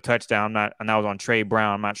 they gave up a touchdown. And that was on Trey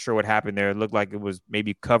Brown. I'm not sure what happened there. It looked like it was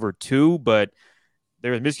maybe cover 2, but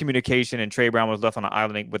there was miscommunication, and Trey Brown was left on the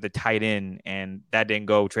island with the tight end, and that didn't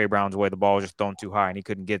go Trey Brown's way. The ball was just thrown too high, and he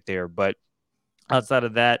couldn't get there. But outside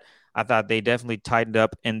of that, I thought they definitely tightened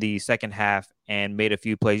up in the second half and made a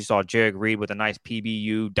few plays. You saw Jarek Reed with a nice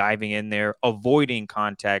PBU diving in there, avoiding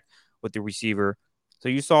contact with the receiver. So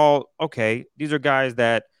you saw, okay, these are guys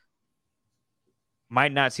that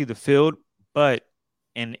might not see the field, but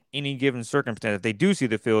in any given circumstance, if they do see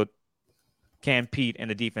the field, can Pete and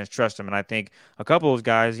the defense trust them? And I think a couple of those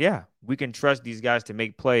guys, yeah, we can trust these guys to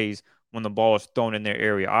make plays when the ball is thrown in their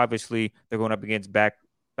area. Obviously, they're going up against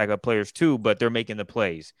backup players too, but they're making the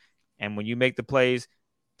plays. And when you make the plays,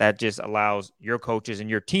 that just allows your coaches and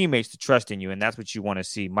your teammates to trust in you, and that's what you want to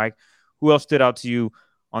see. Mike, who else stood out to you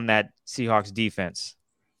on that Seahawks defense?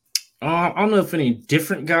 I don't know if any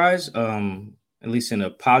different guys, at least in a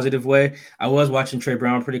positive way. I was watching Trey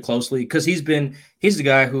Brown pretty closely because he's the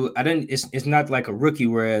guy who it's not like a rookie,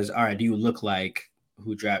 whereas, all right, do you look like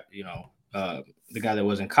who drafted, the guy that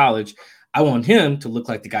was in college? I want him to look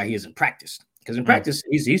like the guy he is in practice. Because in practice,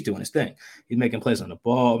 he's doing his thing. He's making plays on the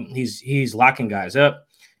ball. He's locking guys up.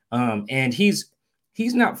 And he's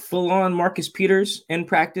not full on Marcus Peters in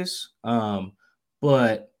practice.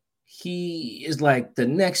 But he is like the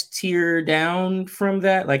next tier down from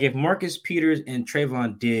that. Like if Marcus Peters and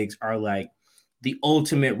Trayvon Diggs are like the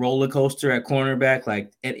ultimate roller coaster at cornerback,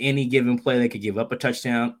 like at any given play, they could give up a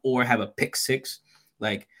touchdown or have a pick six.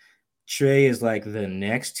 Like Trey is like the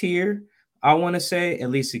next tier. I want to say, at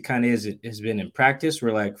least it kind of is. It has been in practice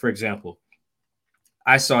where, like, for example,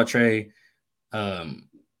 I saw Trey.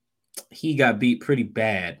 He got beat pretty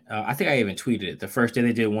bad. I think I even tweeted it the first day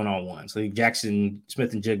they did one-on-one. So Jackson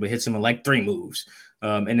Smith and Jigba hits him in like 3 moves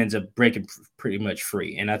and ends up breaking pretty much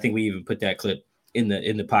free. And I think we even put that clip in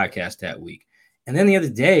the podcast that week. And then the other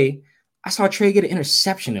day, I saw Trey get an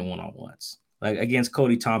interception in one-on-ones, like against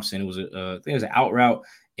Cody Thompson. It was I think it was an out route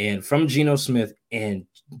and from Geno Smith, and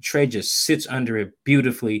Trey just sits under it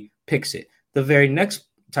beautifully, picks it. The very next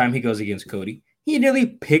time he goes against Cody, he nearly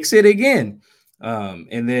picks it again.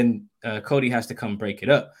 And then Cody has to come break it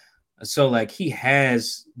up. So like he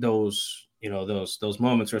has those, those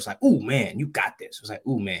moments where it's like, oh man, you got this. It's like,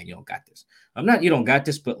 oh man, you don't got this. You don't got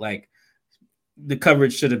this, but like the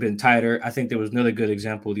coverage should have been tighter. I think there was another good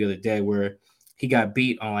example the other day where he got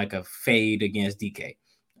beat on like a fade against DK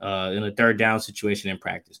in a third down situation in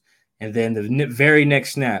practice. And then the very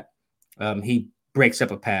next snap, he breaks up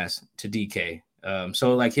a pass to DK.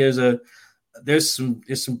 So like there's some,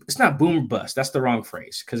 it's not boom or bust. That's the wrong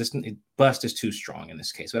phrase because bust is too strong in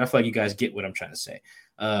this case. But I feel like you guys get what I'm trying to say.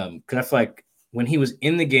 Because I feel like when he was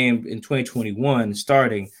in the game in 2021,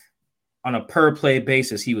 starting on a per play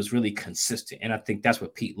basis, he was really consistent. And I think that's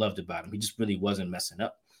what Pete loved about him. He just really wasn't messing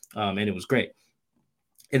up. And it was great.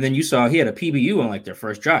 And then you saw he had a PBU on like their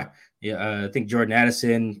first drive. Yeah, I think Jordan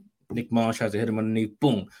Addison, Nick Mullins tries to hit him underneath.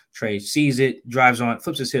 Boom. Trey sees it, drives on it,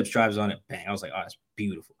 flips his hips, drives on it. Bang. I was like, oh, that's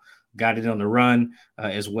beautiful. Got it on the run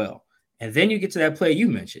as well. And then you get to that play you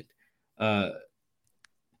mentioned.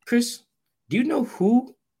 Chris, do you know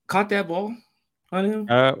who caught that ball on him?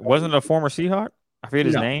 Wasn't it a former Seahawk? I forget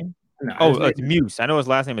his name. No, it's Muse. I know his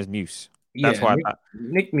last name is Muse. That's why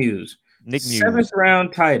Nick Muse. Nick Muse. 7th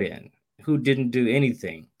round tight end who didn't do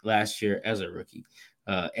anything last year as a rookie.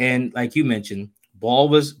 And like you mentioned, ball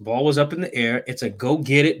was up in the air. It's a go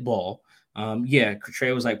get it ball.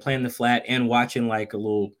 Trey was like playing the flat and watching like a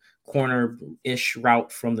little corner-ish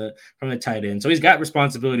route from the tight end. So he's got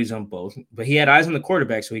responsibilities on both, but he had eyes on the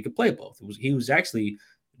quarterback so he could play both. He was actually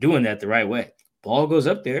doing that the right way. Ball goes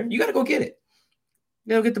up there. You got to go get it.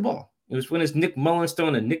 You got to get the ball. It was when it's Nick Mullins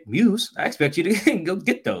throwing to Nick Muse. I expect you to go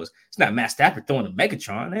get those. It's not Matt Stafford throwing to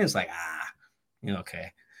Megatron. And it's like,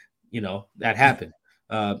 okay. That happened.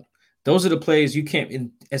 Those are the plays you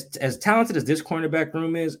can't – as talented as this cornerback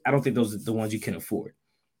room is, I don't think those are the ones you can afford.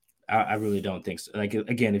 I really don't think so. Like,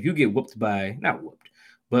 again, if you get whooped by – not whooped,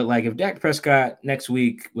 but like if Dak Prescott next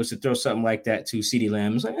week was to throw something like that to CeeDee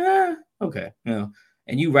Lamb, it's like, okay.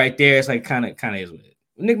 And you right there, it's like kind of is with it.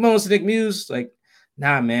 Nick Mullins to Nick Muse, like,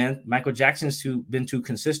 nah, man. Michael Jackson's been too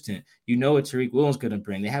consistent. You know what Tariq Williams going to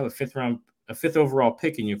bring. They have a fifth overall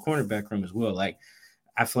pick in your cornerback room as well. Like,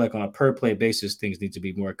 I feel like on a per play basis, things need to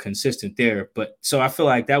be more consistent there. But so I feel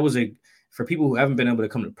like that was for people who haven't been able to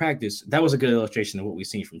come to practice, that was a good illustration of what we've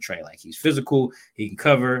seen from Trey. Like he's physical, he can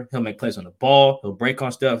cover, he'll make plays on the ball, he'll break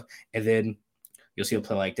on stuff, and then you'll see a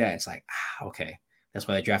play like that. It's like, okay, That's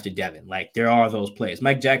why they drafted Devin. Like there are those plays.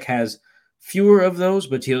 Mike Jack has fewer of those,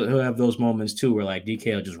 but he'll have those moments too where like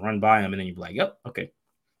DK will just run by him and then you'll be like, yep, okay.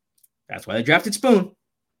 That's why they drafted Spoon.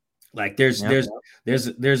 Like there's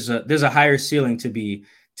a higher ceiling to be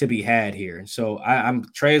had here. So I'm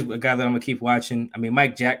Trey's a guy that I'm gonna keep watching. I mean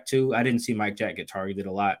Mike Jack too. I didn't see Mike Jack get targeted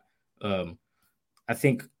a lot. I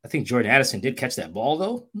think Jordan Addison did catch that ball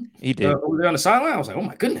though. He did over there on the sideline. I was like, oh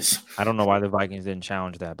my goodness. I don't know why the Vikings didn't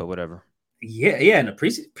challenge that, but whatever. Yeah. And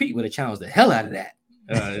the Pete would have challenged the hell out of that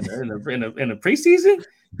in the preseason.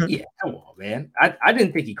 Yeah, come on, man. I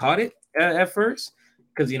didn't think he caught it at first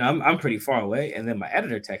because I'm pretty far away, and then my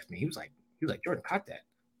editor texted me. He was like, Jordan caught that.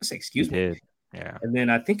 I said, excuse me. Did. Yeah. And then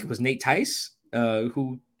I think it was Nate Tice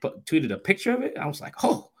who tweeted a picture of it. I was like,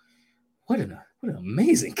 oh, what an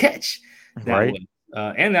amazing catch that Right.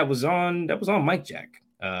 was. And that was on Mike Jack,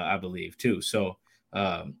 I believe too. So,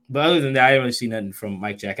 but other than that, I didn't really see nothing from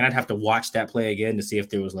Mike Jack, and I'd have to watch that play again to see if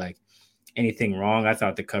there was like anything wrong. I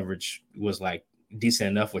thought the coverage was like decent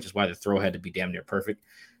enough, which is why the throw had to be damn near perfect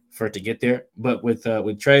for it to get there. But with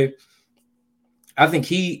Trey, I think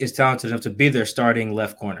he is talented enough to be their starting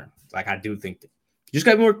left corner. Like I do think that you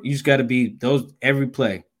just got to be those every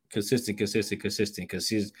play consistent because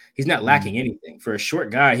he's not lacking anything. For a short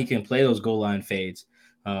guy, he can play those goal line fades.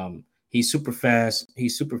 He's super fast.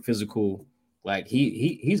 He's super physical. Like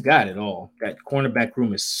he's got it all. That cornerback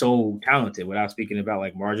room is so talented. Without speaking about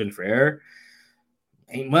like margin for error,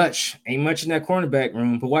 ain't much in that cornerback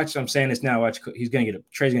room. But watch, I'm saying this now. Watch, Trey's gonna get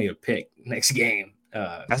a pick next game.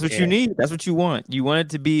 That's what you need. That's what you want. You want it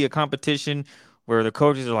to be a competition where the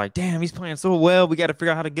coaches are like, damn, he's playing so well. We got to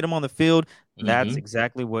figure out how to get him on the field. That's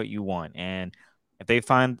exactly what you want. And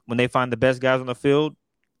when they find the best guys on the field,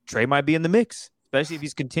 Trey might be in the mix, especially if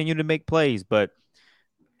he's continuing to make plays. But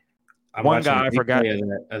one guy I forgot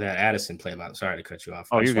of that Addison play. Sorry to cut you off.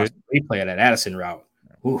 Oh, you're good. Replay of that Addison route.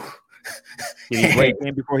 Ooh. Did he break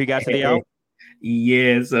in before he got to the out?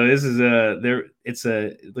 Yeah, so this is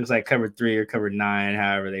it looks like cover 3 or cover 9,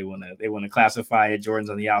 however they want to classify it. Jordan's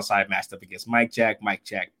on the outside, matched up against Mike Jack. Mike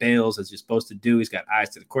Jack bails as you're supposed to do. He's got eyes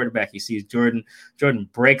to the quarterback. He sees Jordan. Jordan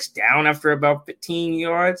breaks down after about 15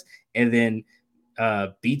 yards and then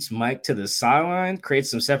beats Mike to the sideline, creates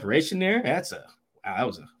some separation there. That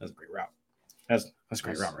was a great route. That's a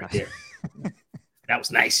great route right there. That was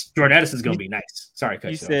nice. Jordan Addison's gonna be nice. Sorry, cut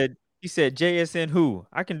you off. He said, JSN who?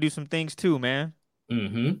 I can do some things too, man.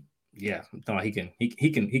 Mm-hmm. Yeah. No, he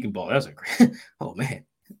can ball. That was a great oh man.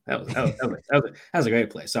 That was a great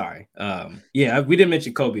play. Sorry. Yeah, we didn't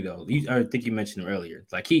mention Kobe though. I think you mentioned him earlier.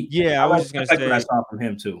 Like I was just gonna say what I saw from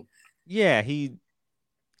him too. Yeah, he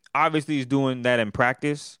obviously is doing that in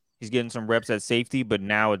practice. He's getting some reps at safety, but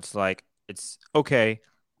now it's like it's okay.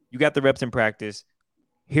 You got the reps in practice.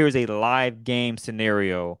 Here's a live game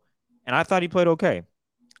scenario. And I thought he played okay.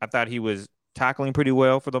 I thought he was tackling pretty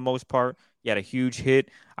well for the most part. He had a huge hit.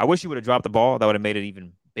 I wish he would have dropped the ball. That would have made it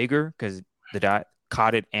even bigger because the guy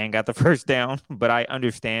caught it and got the first down. But I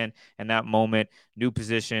understand in that moment, new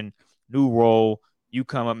position, new role, you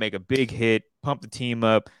come up, make a big hit, pump the team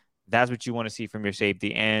up. That's what you want to see from your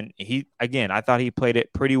safety. And I thought he played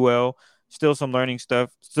it pretty well. Still some learning stuff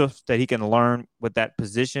that he can learn with that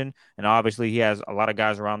position. And obviously he has a lot of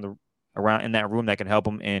guys around in that room that can help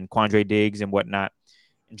him in Quandre Diggs and whatnot.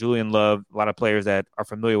 And Julian Love, a lot of players that are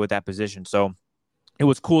familiar with that position. So it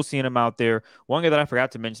was cool seeing him out there. One guy that I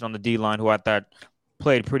forgot to mention on the D-line who I thought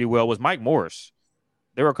played pretty well was Mike Morris.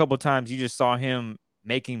 There were a couple of times you just saw him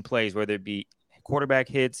making plays, whether it be quarterback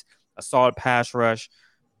hits, a solid pass rush.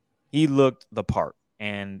 He looked the part,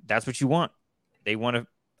 and that's what you want. They want to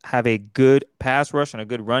have a good pass rush and a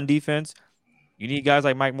good run defense. You need guys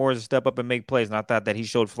like Mike Morris to step up and make plays, and I thought that he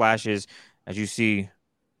showed flashes, as you see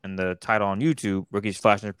in the title on YouTube, Rookies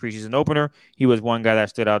Flash in the preseason opener. He was one guy that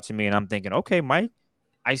stood out to me, and I'm thinking, okay, Mike,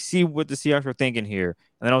 I see what the Seahawks are thinking here.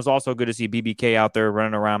 And then it was also good to see BBK out there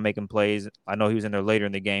running around making plays. I know he was in there later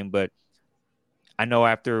in the game, but I know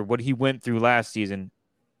after what he went through last season,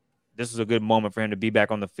 this was a good moment for him to be back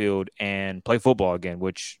on the field and play football again,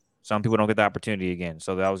 which some people don't get the opportunity again.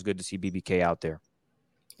 So that was good to see BBK out there.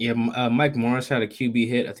 Yeah, Mike Morris had a QB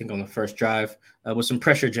hit, I think, on the first drive with some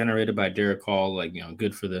pressure generated by Derek Hall. Like,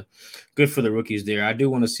 good for the rookies there. I do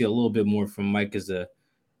want to see a little bit more from Mike as a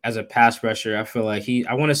pass rusher. I feel like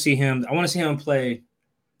I want to see him play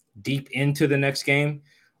deep into the next game.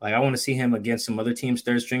 Like, I want to see him against some other teams,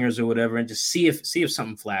 third stringers or whatever, and just see if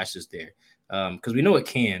something flashes there. Because we know it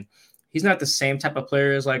can. He's not the same type of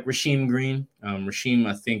player as like Rasheem Green.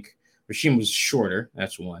 Rasheem was shorter.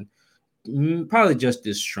 That's one. Probably just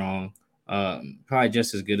as strong, probably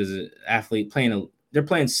just as good as an athlete. They're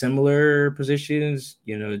playing similar positions.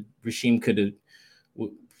 Rasheem could have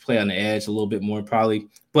play on the edge a little bit more probably.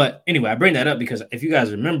 But anyway, I bring that up because if you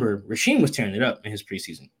guys remember, Rasheem was tearing it up in his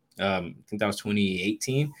preseason. I think that was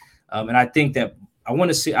 2018. And I think that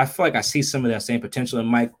I feel like I see some of that same potential in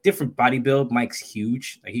Mike. Different body build. Mike's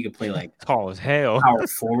huge. Like he could play like tall as hell, power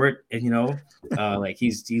forward, and like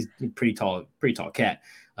he's pretty tall cat.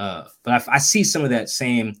 But I see some of that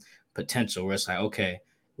same potential where it's like, okay,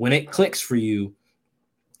 when it clicks for you,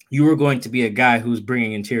 you are going to be a guy who's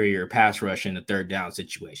bringing interior pass rush in a third down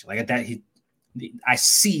situation. Like that, I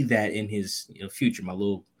see that in his future. My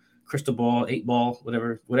little crystal ball, 8-ball,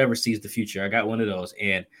 whatever sees the future. I got one of those,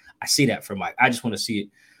 and I see that for Mike. I just want to see it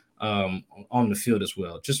on the field as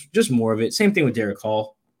well. Just more of it. Same thing with Derek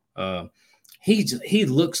Hall. He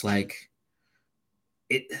looks like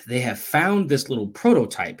it. They have found this little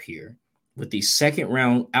prototype here with these second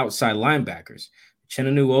round outside linebackers.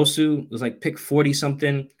 Chenanu Osu was like pick 40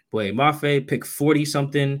 something. Boye Mafe pick 40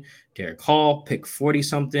 something. Derek Hall pick 40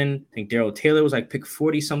 something. I think Darrell Taylor was like pick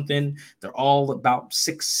 40 something. They're all about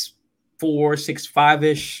 6'4", 6'5"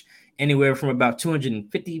 ish, anywhere from about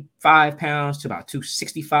 255 pounds to about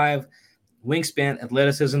 265 wingspan,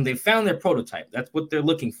 athleticism. They found their prototype. That's what they're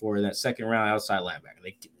looking for in that second round outside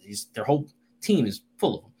linebacker. Their whole team is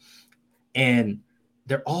full of them, and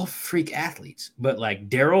they're all freak athletes. But like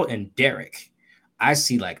Darrell and Derek, I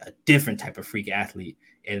see like a different type of freak athlete.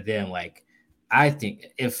 And then like I think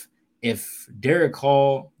if Derek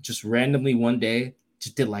Hall just randomly one day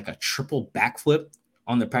just did like a triple backflip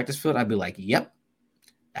on the practice field, I'd be like, yep,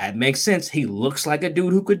 that makes sense. He looks like a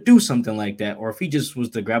dude who could do something like that. Or if he just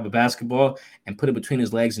was to grab a basketball and put it between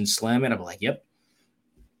his legs and slam it, I'd be like, yep,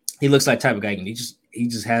 he looks like the type of guy. He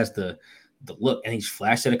just has the look, and he's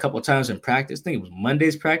flashed it a couple of times in practice. I think it was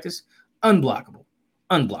Monday's practice. Unblockable.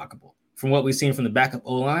 From what we've seen from the backup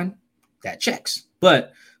O-line, that checks.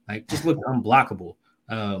 But like just looked unblockable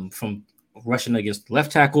from rushing against the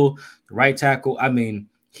left tackle, the right tackle. I mean,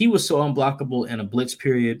 he was so unblockable in a blitz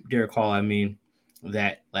period, Derek Hall, I mean,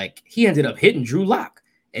 that like he ended up hitting Drew Lock.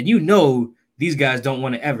 And these guys don't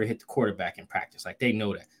want to ever hit the quarterback in practice. Like they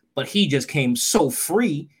know that. But he just came so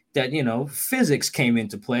free that, physics came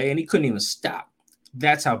into play and he couldn't even stop.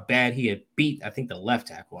 That's how bad he had beat, I think, the left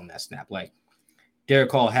tackle on that snap. Like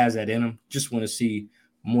Derek Hall has that in him. Just want to see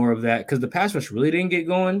more of that because the pass rush really didn't get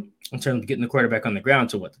going in terms of getting the quarterback on the ground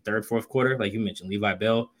until the third, fourth quarter. Like you mentioned, Levi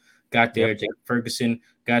Bell got there, Jake Ferguson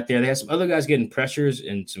got there. They had some other guys getting pressures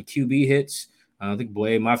and some QB hits. I think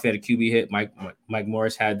Boye Mafe had a QB hit. Mike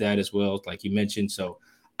Morris had that as well, like you mentioned. So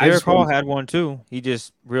Derek Hall had one too.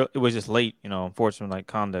 It was just late, unfortunately, like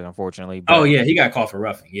conduct, unfortunately. But, he got called for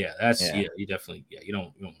roughing. Yeah, you definitely, you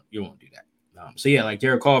don't want to do that. So like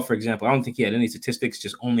Derek Hall, for example, I don't think he had any statistics,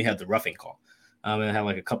 just only had the roughing call. And had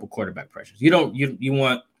like a couple quarterback pressures. You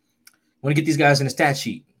want to get these guys in the stat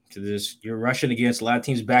sheet because you're rushing against a lot of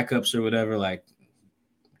teams' backups or whatever. Like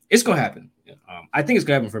it's gonna happen. I think it's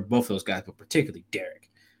gonna happen for both of those guys, but particularly Derek.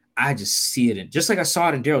 I just see it just like I saw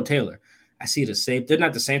it in Darrell Taylor. I see it as safe. They're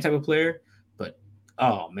not the same type of player, but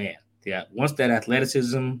oh man, yeah. Once that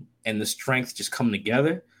athleticism and the strength just come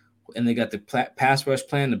together, and they got the pass rush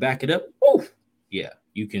plan to back it up. Oh yeah,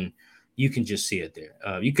 you can just see it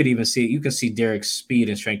there. You can see Derek's speed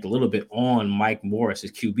and strength a little bit on Mike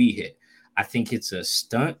Morris's QB hit. I think it's a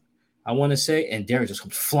stunt, I want to say, and Derek just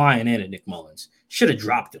comes flying in at Nick Mullins. Should have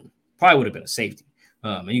dropped him. Probably would have been a safety.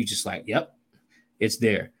 And you just like, yep, it's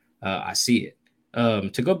there. I see it.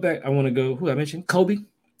 To go back, I want to go, who I mentioned? Kobe.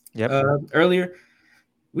 Yep. Earlier.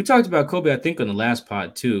 We talked about Kobe, I think, on the last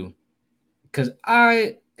pod too, because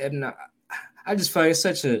I just feel like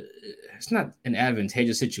it's not an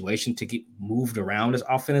advantageous situation to get moved around as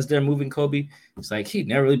often as they're moving Kobe. It's like he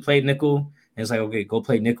never really played nickel. And it's like, okay, go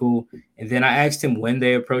play nickel. And then I asked him when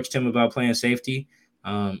they approached him about playing safety.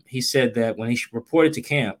 He said that when he reported to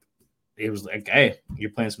camp, it was like, hey,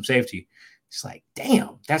 you're playing some safety. It's like,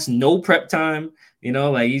 damn, that's no prep time.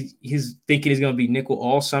 Like he's thinking he's going to be nickel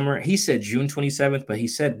all summer. He said June 27th, but he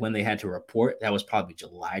said when they had to report, that was probably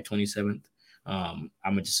July 27th. I'm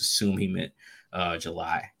going to just assume he meant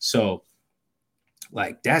July. So,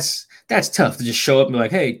 like, that's tough to just show up and be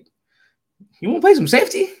like, hey, you want to play some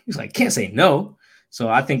safety? He's like, can't say no. So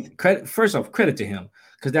I think credit to him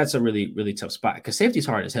because that's a really, really tough spot because safety is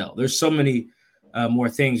hard as hell. There's so many more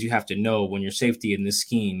things you have to know when you're safety in this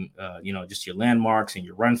scheme, just your landmarks and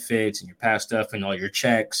your run fits and your pass stuff and all your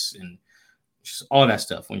checks and just all that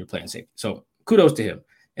stuff when you're playing safety. So kudos to him.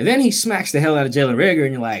 And then he smacks the hell out of Jalen Reagor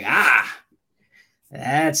and you're like,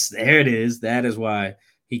 there it is. That is why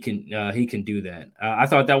he can do that. I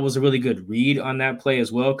thought that was a really good read on that play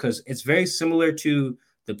as well because it's very similar to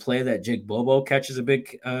the play that Jake Bobo catches a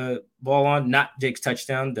big ball on, not Jake's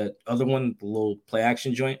touchdown, the other one, the little play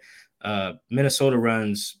action joint. Minnesota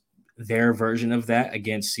runs their version of that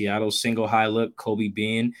against Seattle's single high look, Kobe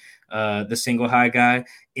being the single high guy.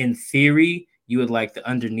 In theory, you would like the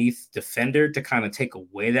underneath defender to kind of take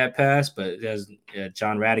away that pass, but as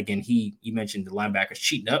John Radigan, you mentioned the linebackers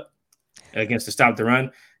cheating up against the stop the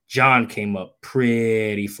run. John came up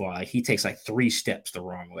pretty far. Like, he takes like 3 steps the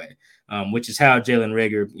wrong way, which is how Jalen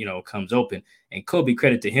Reagor, comes open. And Kobe,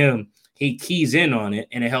 credit to him, he keys in on it,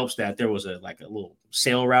 and it helps that there was a little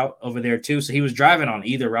sail route over there too. So he was driving on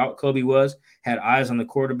either route. Kobe had eyes on the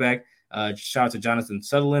quarterback. Shout out to Jonathan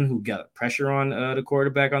Sutherland, who got pressure on the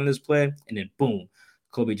quarterback on this play, and then boom,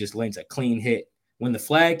 Kobe just lanes a clean hit. When the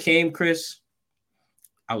flag came, Chris,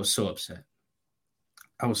 I was so upset.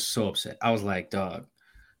 I was like, dog,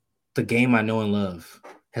 the game I know and love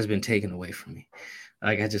has been taken away from me.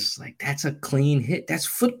 Like, I just that's a clean hit. That's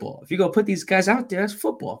football. If you're gonna put these guys out there, that's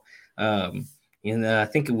football. And I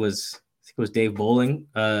think it was Dave Bowling,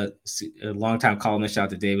 a longtime columnist. Shout out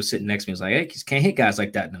to Dave, was sitting next to me. He was like, hey, you can't hit guys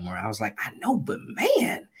like that no more. I was like, I know, but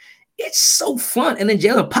man, it's so fun. And then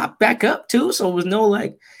Jalen popped back up too. So it was no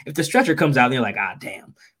if the stretcher comes out, they're like, ah,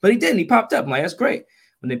 damn. But he didn't. He popped up. I'm like, that's great.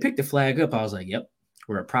 When they picked the flag up, I was like, yep,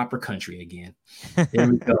 we're a proper country again. There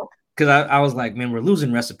we go. Because I was like, man, we're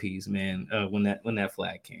losing recipes, man, when that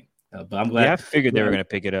flag came. But I'm glad. Yeah, I figured they were going to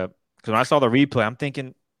pick it up. Because when I saw the replay, I'm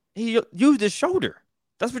thinking, he used his shoulder.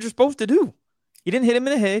 That's what you're supposed to do. He didn't hit him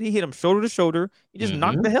in the head. He hit him shoulder to shoulder. He just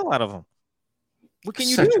knocked the hell out of him. What can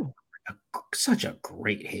you do? Such a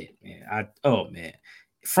great hit, man.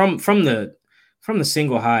 From the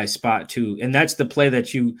single high spot too, and that's the play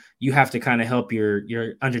that you have to kind of help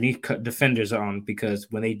your underneath defenders on, because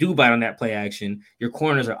when they do bite on that play action, your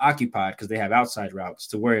corners are occupied because they have outside routes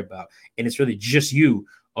to worry about, and it's really just you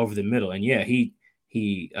over the middle. And yeah, he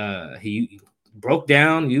broke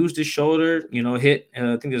down, used his shoulder, hit,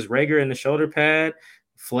 I think it was Reagor in the shoulder pad,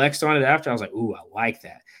 flexed on it after. I was like, ooh, I like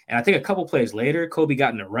that. And I think a couple plays later, Kobe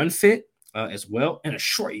got in a run fit as well, in a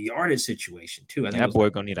short yardage situation too. I think that boy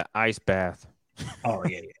gonna need an ice bath. Oh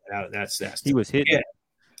yeah. That's he was hitting. Yeah.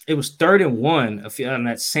 It was 3rd and 1 on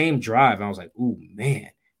that same drive. I was like, ooh, man,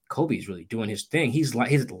 Kobe's really doing his thing. He's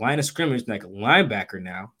at the line of scrimmage like a linebacker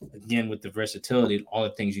now, again, with the versatility and all the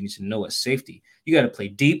things you need to know as safety. You got to play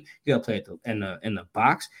deep. You got to play in the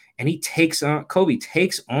box. And Kobe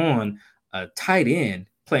takes on a tight end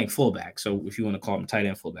playing fullback. So if you want to call him tight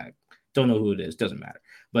end fullback, don't know who it is, doesn't matter.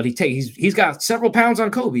 But he's got several pounds on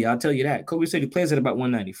Kobe. I'll tell you that. Kobe said he plays at about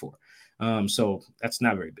 194. So that's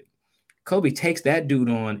not very big. Kobe takes that dude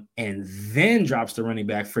on and then drops the running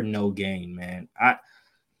back for no gain, man.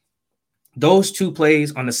 Those 2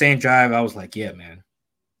 plays on the same drive, I was like, yeah, man,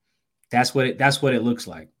 that's what it looks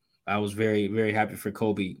like. I was very, very happy for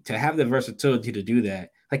Kobe to have the versatility to do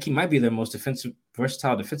that. Like, he might be their most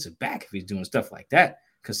versatile defensive back if he's doing stuff like that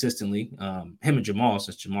consistently. Him and Jamal,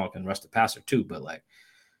 since Jamal can rush the passer too. But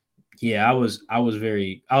yeah, I was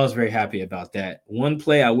very happy about that. One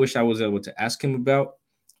play I wish I was able to ask him about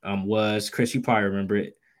was, Chris, you probably remember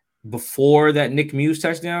it, before that Nick Muse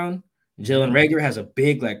touchdown. Jalen Reagor has a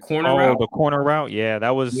big corner route. Oh, the corner route. Yeah,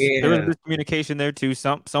 there was miscommunication there too.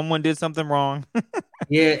 Someone did something wrong.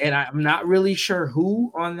 Yeah, and I'm not really sure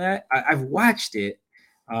who on that. I've watched it,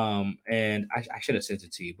 and I should have sent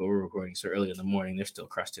it to you, but we're recording so early in the morning. They're still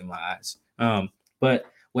crushed in my eyes. But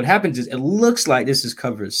what happens is, it looks like this is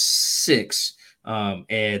cover 6,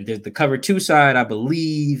 and the cover 2 side, I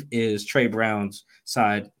believe, is Trey Brown's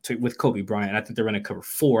side with Kobe Bryant. I think they're running cover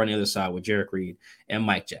 4 on the other side with Jarek Reed and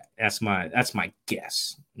Mike Jack. That's my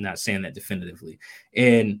guess. I'm not saying that definitively.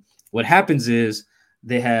 And what happens is,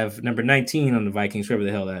 they have number 19 on the Vikings, whoever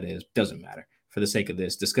the hell that is. Doesn't matter for the sake of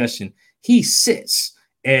this discussion. He sits,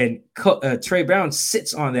 and Trey Brown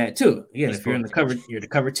sits on that too. Again, if you're the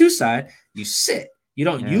cover 2 side, you sit. You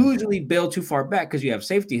don't usually bail too far back because you have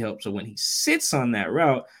safety help. So when he sits on that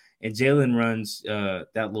route and Jalen runs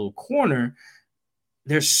that little corner,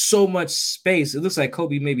 there's so much space. It looks like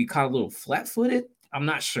Kobe maybe caught a little flat-footed. I'm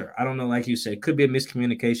not sure. I don't know. Like you said, could be a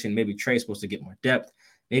miscommunication. Maybe Trey's supposed to get more depth.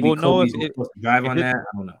 Maybe Kobe's supposed to drive on that.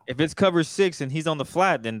 I don't know. If it's cover 6 and he's on the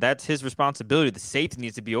flat, then that's his responsibility. The safety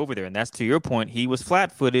needs to be over there. And that's, to your point, he was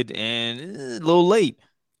flat-footed and a little late.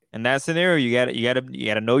 In that scenario, you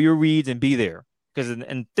gotta know your reads and be there. Because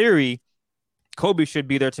in theory, Kobe should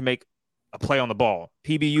be there to make a play on the ball.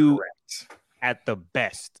 PBU at the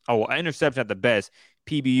best. Oh, an interception at the best.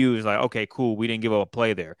 PBU is like, okay, cool, we didn't give up a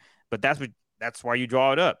play there. But that's why you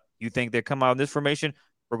draw it up. You think they come out in this formation,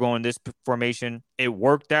 we're going this formation. It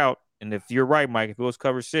worked out. And if you're right, Mike, if it was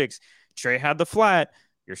cover 6, Trey had the flat,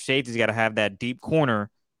 Your safety's got to have that deep corner.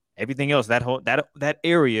 Everything else, that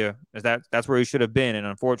area is that's where he should have been. And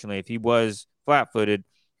unfortunately, if he was flat-footed,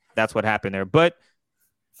 that's what happened there. But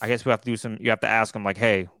I guess we have to do some. You have to ask him like,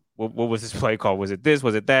 hey, what was this play called? Was it this?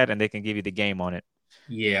 Was it that? And they can give you the game on it.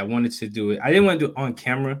 Yeah, I wanted to do it. I didn't want to do it on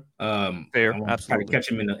camera. Fair, I wanted to try to absolutely.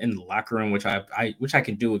 catch him in the locker room, which I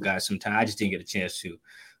can do with guys sometimes. I just didn't get a chance to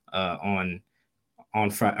on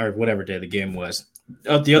Friday or whatever day the game was.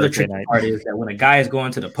 The other tricky part is that when a guy is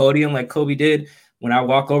going to the podium like Kobe did, when I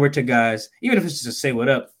walk over to guys, even if it's just to say what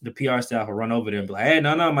up, the PR staff will run over there and be like, hey,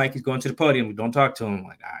 no, Mike, he's going to the podium. Don't talk to him. I'm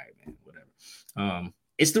like, all right, man, whatever.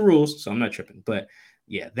 It's the rules, so I'm not tripping. But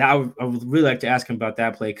yeah, I would really like to ask him about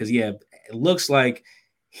that play because, yeah, it looks like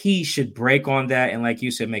he should break on that and, like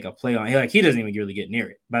you said, make a play on it. Like, he doesn't even really get near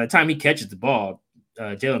it. By the time he catches the ball,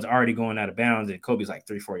 Jalen's already going out of bounds and Kobe's like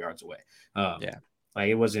 3-4 yards away.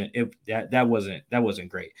 Like that wasn't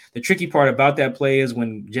great. The tricky part about that play is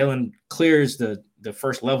when Jalen clears the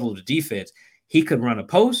first level of the defense, he could run a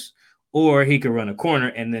post or he could run a corner,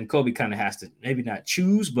 and then Kobe kind of has to maybe not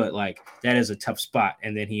choose, but like that is a tough spot,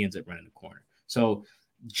 and then he ends up running the corner. So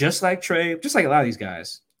just like Trey, just like a lot of these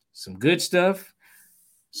guys, some good stuff,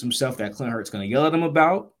 some stuff that Clint Hurt's going to yell at them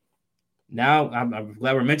about. Now I'm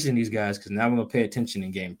glad we're mentioning these guys because now we're going to pay attention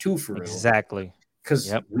in game 2 for real. Exactly.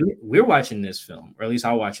 Because we're watching this film, or at least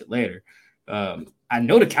I'll watch it later. I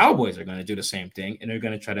know the Cowboys are going to do the same thing, and they're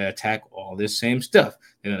going to try to attack all this same stuff.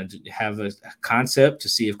 They're going to have a concept to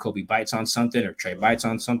see if Kobe bites on something, or Trey bites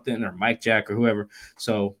on something, or Mike Jack, or whoever.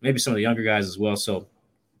 So maybe some of the younger guys as well. So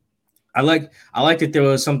I like that there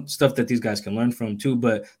was some stuff that these guys can learn from too.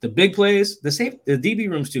 But the big plays, the DB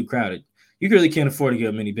room's too crowded. You really can't afford to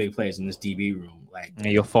get many big plays in this DB room. Like, and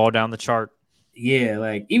you'll fall down the chart. Yeah,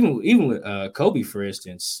 like even with Kobe, for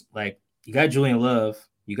instance, like you got Julian Love,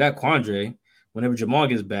 you got Quandre. Whenever Jamal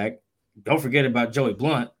gets back, don't forget about Joey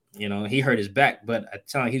Blunt. You know, he hurt his back, but I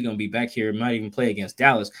tell him he's going to be back here. Might even play against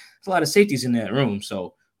Dallas. There's a lot of safeties in that room,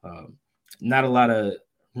 so not a lot of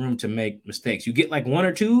room to make mistakes. You get like one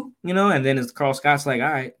or two, you know, and then it's Carl Scott's like, all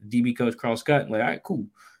right, DB coach Carl Scott, like, all right, cool.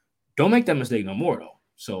 Don't make that mistake no more, though.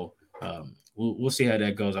 So we'll see how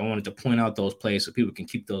that goes. I wanted to point out those plays so people can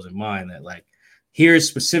keep those in mind that, like, here's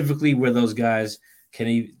specifically where those guys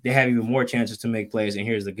they have even more chances to make plays, and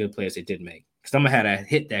here's the good plays they did make. Because I'm going to have that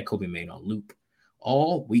hit that Kobe made on loop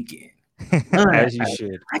all weekend. As you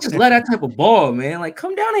should. I just love that type of ball, man. Like,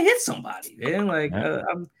 come down and hit somebody, man. Like,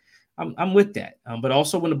 I'm with that. But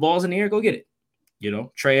also when the ball's in the air, go get it. You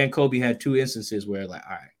know, Trey and Kobe had 2 instances where, like,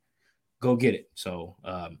 all right, go get it. So,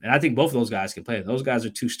 and I think both of those guys can play. Those guys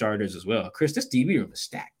are 2 starters as well. Chris, this DB room is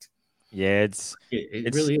stacked. Yeah,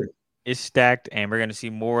 it really is. It's stacked, and we're going to see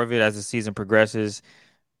more of it as the season progresses.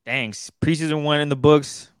 Dang, preseason 1 in the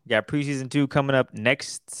books. We got preseason 2 coming up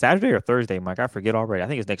next Saturday or Thursday, Mike. I forget already. I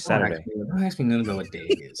think it's next Saturday. Don't ask me none about what day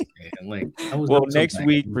it is, man. Like, I was well, next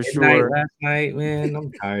week for sure. Last night, man,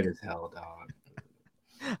 I'm tired as hell, dog.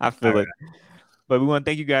 I feel it. But we want to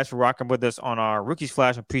thank you guys for rocking with us on our Rookies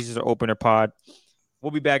Flash and Preseason Opener pod. We'll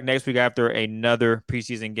be back next week after another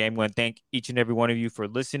preseason game. We want to thank each and every one of you for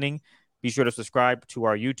listening. Be sure to subscribe to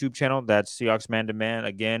our YouTube channel. That's Seahawks Man to Man.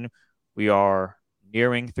 Again, we are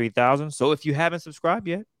nearing 3,000. So if you haven't subscribed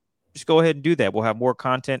yet, just go ahead and do that. We'll have more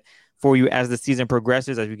content for you as the season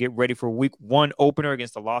progresses, as we get ready for week 1 opener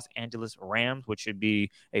against the Los Angeles Rams, which should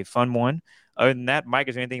be a fun one. Other than that, Mike,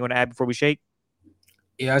 is there anything you want to add before we shake?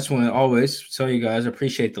 Yeah, I just want to always tell you guys,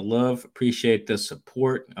 appreciate the love, appreciate the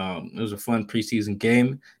support. It was a fun preseason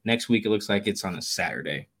game. Next week, it looks like it's on a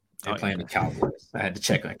Saturday. They're playing the Cowboys. I had to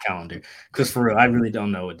check my calendar because for real, I really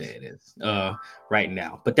don't know what day it is right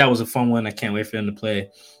now. But that was a fun one. I can't wait for them to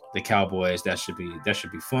play the Cowboys. That should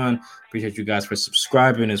be fun. Appreciate you guys for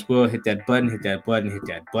subscribing as well. Hit that button, hit that button, hit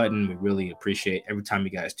that button. We really appreciate every time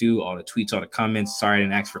you guys do. All the tweets, all the comments. Sorry I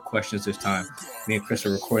didn't ask for questions this time. Me and Chris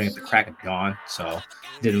are recording at the crack of dawn, so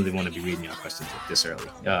didn't really want to be reading your questions this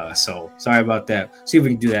early. So sorry about that. See if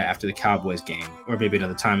we can do that after the Cowboys game or maybe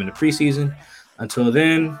another time in the preseason. Until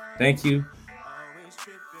then, thank you.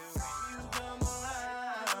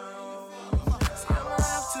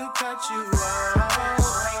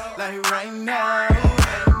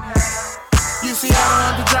 You see, I don't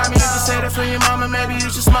have to drive me. You can say that for your mama. Maybe you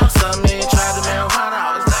should smoke something. Try the marijuana.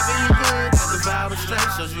 I was loving you good. The vibe was straight.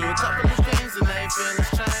 Showed you a couple of things and they feelings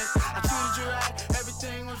changed. I treated you right.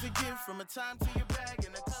 Everything was a gift from a time to your bag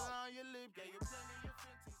and the color on your lip. Gave you plenty of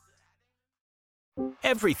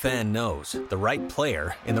Every fan knows the right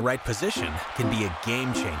player in the right position can be a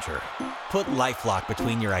game changer. Put LifeLock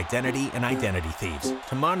between your identity and identity thieves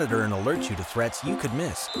to monitor and alert you to threats you could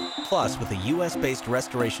miss. Plus, with a U.S.-based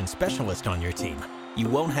restoration specialist on your team, you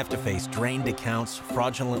won't have to face drained accounts,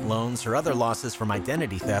 fraudulent loans, or other losses from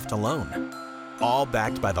identity theft alone. All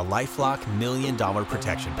backed by the LifeLock $1 Million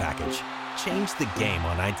Protection Package. Change the game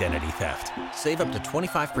on identity theft. Save up to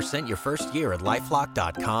 25% your first year at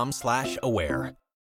LifeLock.com/aware.